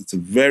and it's a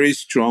very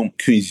strong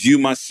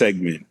consumer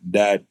segment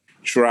that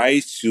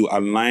tries to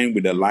align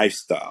with the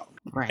lifestyle.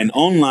 And Right.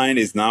 online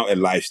is now a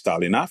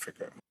lifestyle in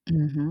Africa.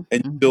 Hmm.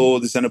 And Hmm. so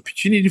there's an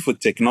opportunity for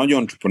technology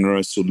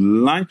entrepreneurs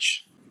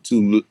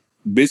to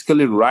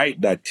basically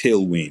ride that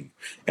tailwind.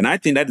 And I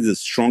think that is the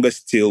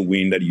strongest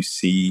tailwind that you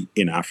see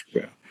in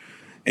Africa.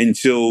 And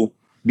so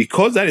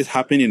because that is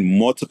happening in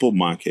multiple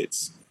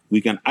markets,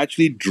 we can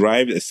actually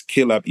drive a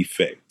scale up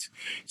effect.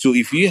 So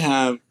if you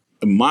have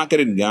a market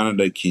in Ghana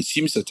that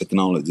consumes the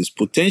technology, there's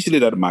potentially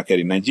that market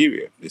in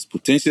Nigeria. There's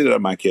potentially that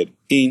market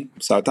in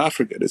South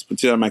Africa. There's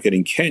potentially that market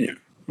in Kenya,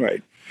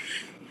 right?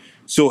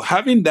 So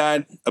having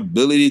that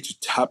ability to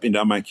tap in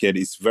that market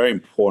is very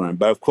important.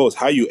 But of course,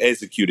 how you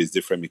execute is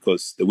different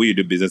because the way you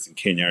do business in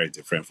Kenya is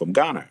different from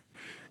Ghana.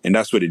 And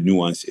that's where the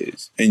nuance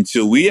is. And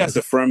so we as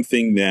a firm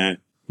think that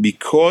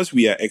because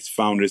we are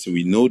ex-founders and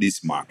we know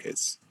these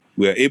markets,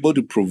 we are able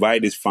to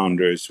provide these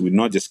founders with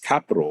not just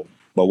capital,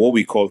 but what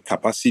we call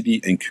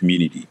capacity and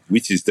community,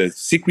 which is the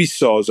secret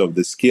sauce of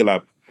the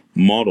scale-up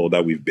model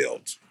that we've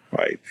built,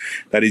 right?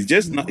 That is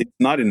just not, it's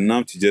not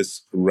enough to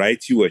just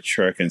write you a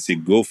check and say,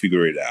 go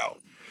figure it out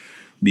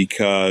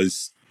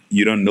because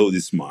you don't know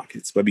these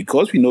markets. But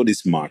because we know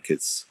these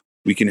markets,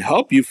 we can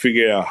help you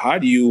figure out how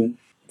do you,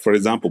 for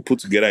example, put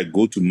together a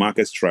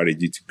go-to-market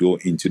strategy to go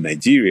into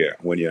Nigeria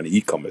when you're an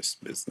e-commerce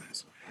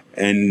business.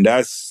 And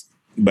that's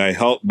by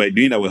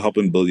doing that, we're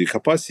helping build your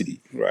capacity,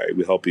 right?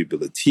 We help you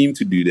build a team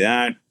to do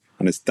that,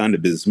 understand the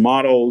business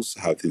models,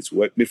 how things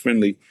work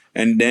differently.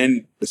 And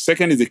then the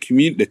second is the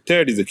community. The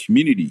third is the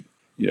community.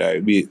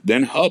 We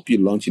then help you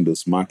launch in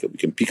those markets. We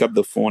can pick up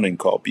the phone and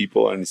call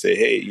people and say,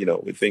 hey,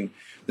 we think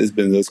this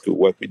business could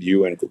work with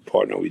you and could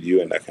partner with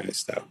you and that kind of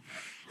stuff.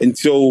 And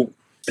so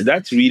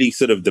that's really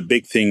sort of the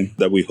big thing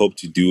that we hope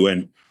to do.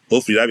 And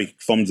hopefully that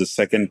becomes the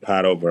second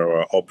part of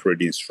our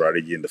operating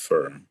strategy in the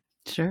firm.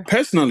 Sure.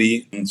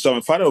 Personally, so I'm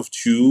a father of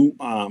two.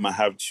 I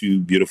have two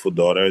beautiful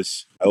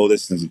daughters. My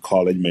oldest is in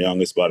college. My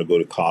youngest about to go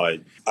to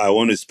college. I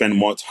want to spend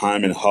more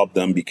time and help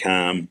them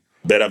become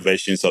better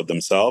versions of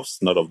themselves,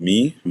 not of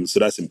me. So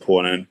that's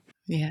important.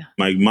 Yeah.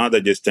 My mother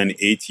just turned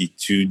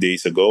 82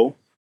 days ago.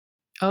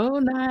 Oh,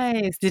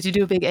 nice. Did you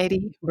do a big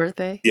 80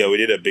 birthday? Yeah, we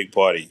did a big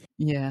party.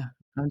 Yeah,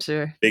 I'm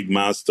sure. Big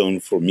milestone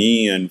for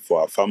me and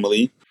for our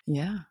family.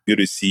 Yeah. Good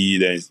to see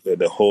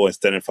the whole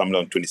extended family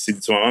on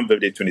 26th. So my mom's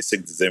birthday,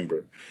 26th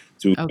December.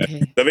 So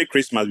Okay. every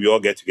Christmas, we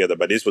all get together,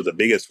 but this was the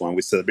biggest one.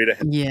 We celebrated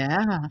her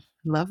Yeah.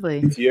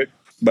 Lovely. here.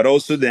 But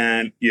also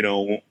then,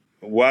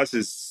 whilst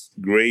it's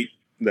great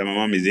that my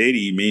mom is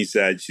 80, it means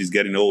that she's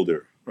getting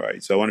older,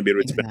 right? So I want to be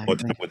able to spend more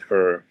time with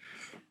her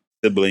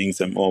siblings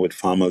and more with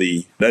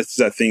family. That's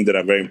a thing that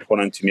are very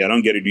important to me. I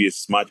don't get to do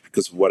as much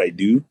because of what I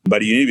do,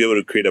 but you need to be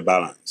able to create a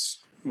balance.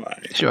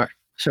 Right? Sure.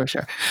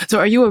 So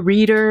are you a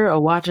reader, a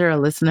watcher, a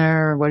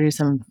listener? What are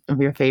some of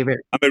your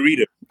favorite? I'm a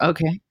reader.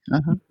 Okay.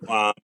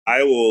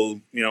 I will,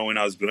 when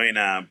I was growing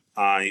up,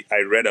 I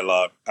read a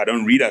lot. I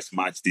don't read as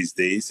much these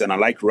days, and I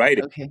like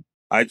writing. Okay.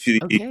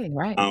 Actually, Okay,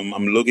 right.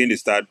 I'm looking to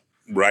start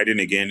writing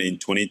again in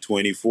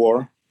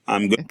 2024.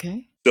 I'm good.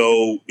 Okay.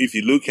 So if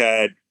you look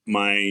at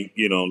my,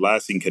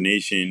 last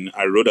incarnation,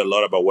 I wrote a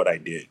lot about what I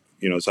did.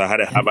 So I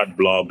had a Harvard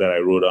blog that I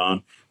wrote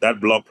on.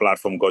 That blog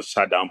platform got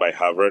shut down by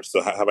Harvard,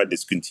 so Harvard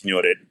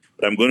discontinued it.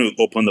 But I'm going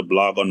to open the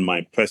blog on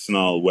my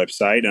personal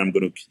website, and I'm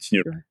going to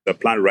continue. Sure. I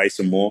plan to write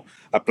some more.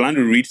 I plan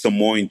to read some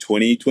more in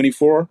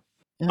 2024.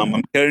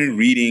 I'm currently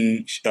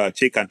reading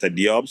Cheikh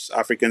Diop's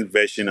African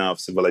version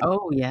of Civilization.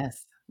 Oh,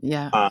 yes.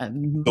 Yeah.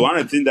 So one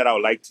of the things that I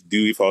would like to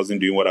do if I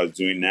wasn't doing what I was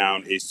doing now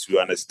is to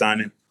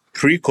understand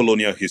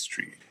pre-colonial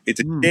history. It's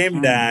a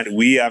shame that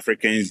we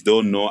Africans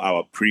don't know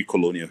our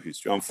pre-colonial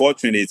history.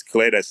 Unfortunately, it's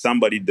clear that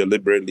somebody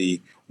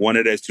deliberately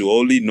wanted us to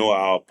only know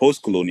our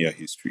post-colonial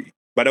history.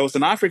 But there was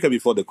an Africa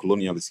before the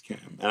colonialists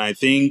came. And I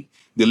think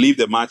they lived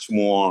a much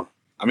more...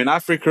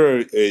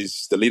 Africa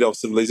is the leader of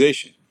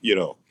civilization,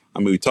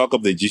 we talk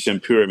of the Egyptian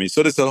pyramid.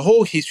 So there's a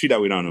whole history that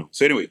we don't know.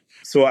 So anyway,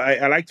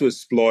 I like to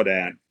explore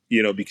that,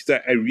 because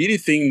I really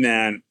think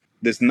that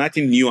there's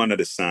nothing new under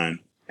the sun.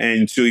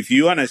 And so if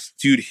you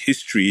understood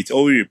history, it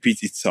always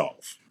repeats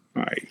itself,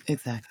 right?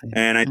 Exactly.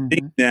 And I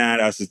think that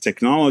as a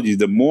technology,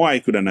 the more I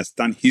could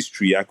understand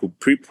history, I could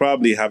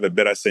probably have a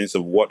better sense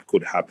of what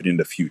could happen in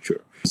the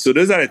future. So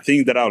those are the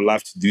things that I would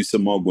love to do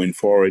some more going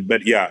forward.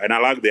 But yeah, and I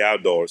like the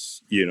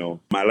outdoors,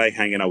 I like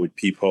hanging out with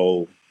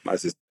people,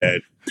 as I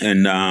said.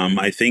 And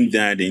I think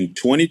that in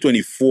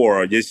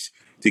 2024, just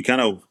to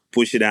kind of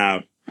push it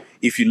out,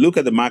 if you look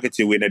at the market,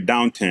 we're in a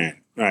downturn,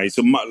 right?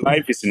 So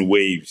life is in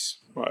waves,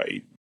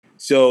 right?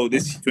 So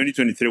this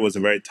 2023 was a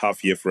very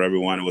tough year for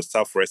everyone. It was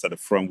tough for us at the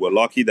front. We're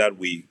lucky that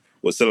we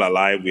were still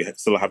alive. We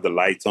still have the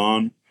lights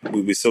on.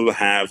 We still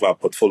have our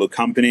portfolio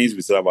companies.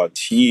 We still have our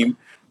team.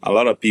 A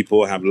lot of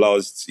people have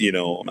lost, a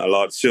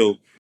lot. So,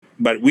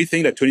 but we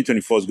think that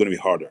 2024 is going to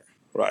be harder,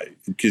 right?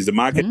 Because the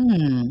market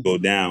go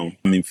down.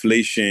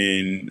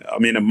 Inflation,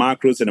 the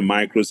macros and the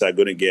micros are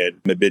going to get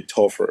a bit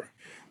tougher.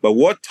 But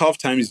what tough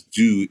times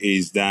do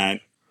is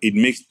that it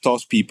makes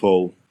tough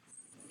people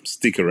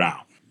stick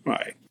around,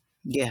 right?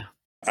 Yeah.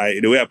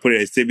 The way I put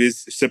it, it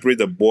separate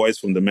the boys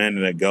from the men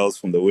and the girls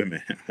from the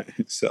women.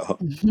 So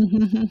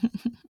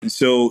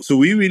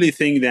we really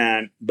think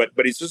that, but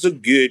it's also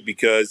good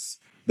because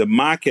the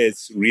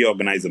markets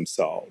reorganize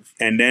themselves,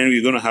 and then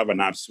we're going to have an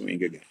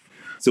upswing again.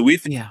 So we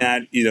think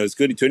that it's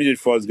good.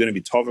 2024 is going to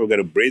be tougher. We're going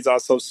to brace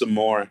ourselves some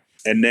more.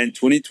 And then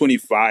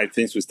 2025,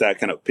 things will start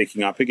kind of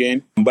picking up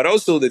again. But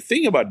also the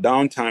thing about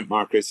downtime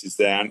markets is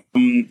that,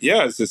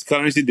 this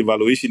currency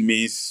devaluation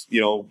means,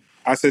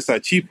 assets are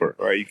cheaper,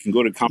 right? You can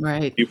go to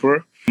companies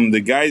cheaper.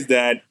 The guys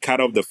that cut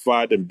off the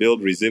fat and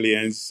build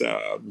resilience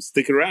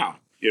stick around,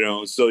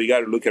 So you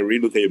got to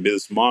relook at your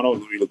business model,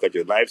 relook at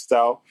your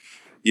lifestyle.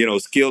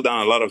 scale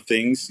down a lot of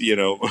things.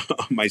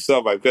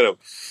 Myself, I've got to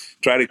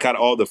try to cut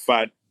all the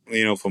fat,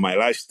 for my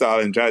lifestyle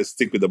and try to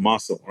stick with the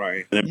muscle,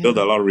 right? And build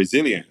a lot of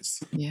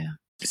resilience. Yeah.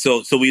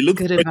 So we look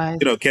Good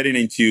forward, advice. getting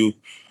into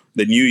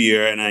the new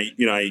year, and I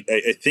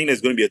think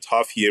there's going to be a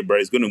tough year, but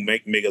it's going to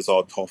make us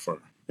all tougher.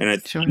 And I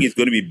think it's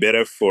going to be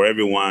better for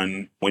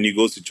everyone when it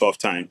goes to tough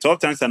times. Tough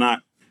times are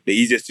not the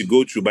easiest to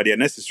go through, but they're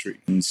necessary.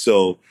 And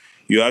so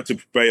you have to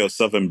prepare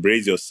yourself and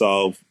brace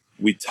yourself.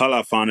 We tell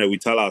our founder, we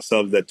tell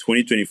ourselves that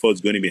 2024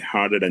 is going to be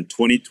harder than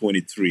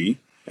 2023.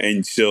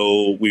 And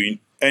so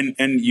and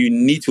you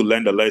need to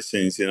learn the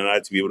lessons in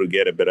order to be able to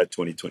get a better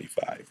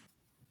 2025.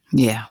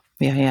 Yeah.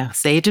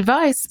 Sage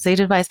advice.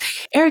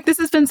 Eric, this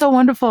has been so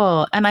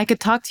wonderful. And I could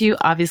talk to you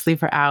obviously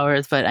for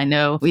hours, but I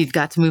know we've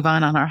got to move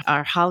on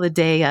our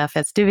holiday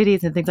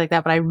festivities and things like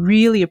that. But I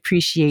really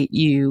appreciate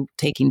you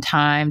taking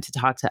time to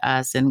talk to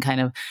us and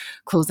kind of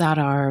close out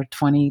our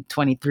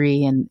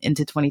 2023 and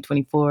into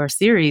 2024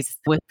 series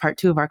with part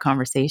 2 of our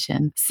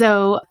conversation.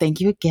 So thank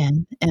you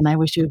again. And I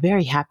wish you a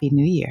very happy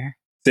new year.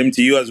 Same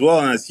to you as well.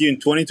 And I'll see you in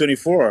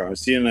 2024. I'll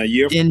see you in a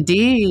year.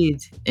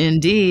 Indeed.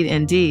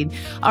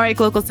 All right,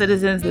 Global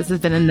Citizens, this has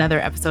been another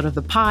episode of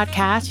the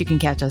podcast. You can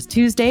catch us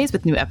Tuesdays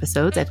with new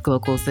episodes at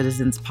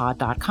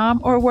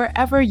globalcitizenspod.com or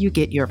wherever you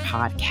get your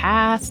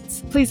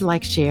podcasts. Please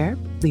like, share,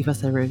 leave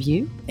us a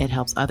review. It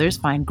helps others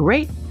find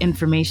great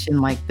information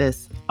like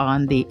this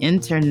on the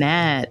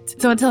internet.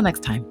 So until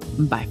next time,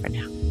 bye for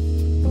now.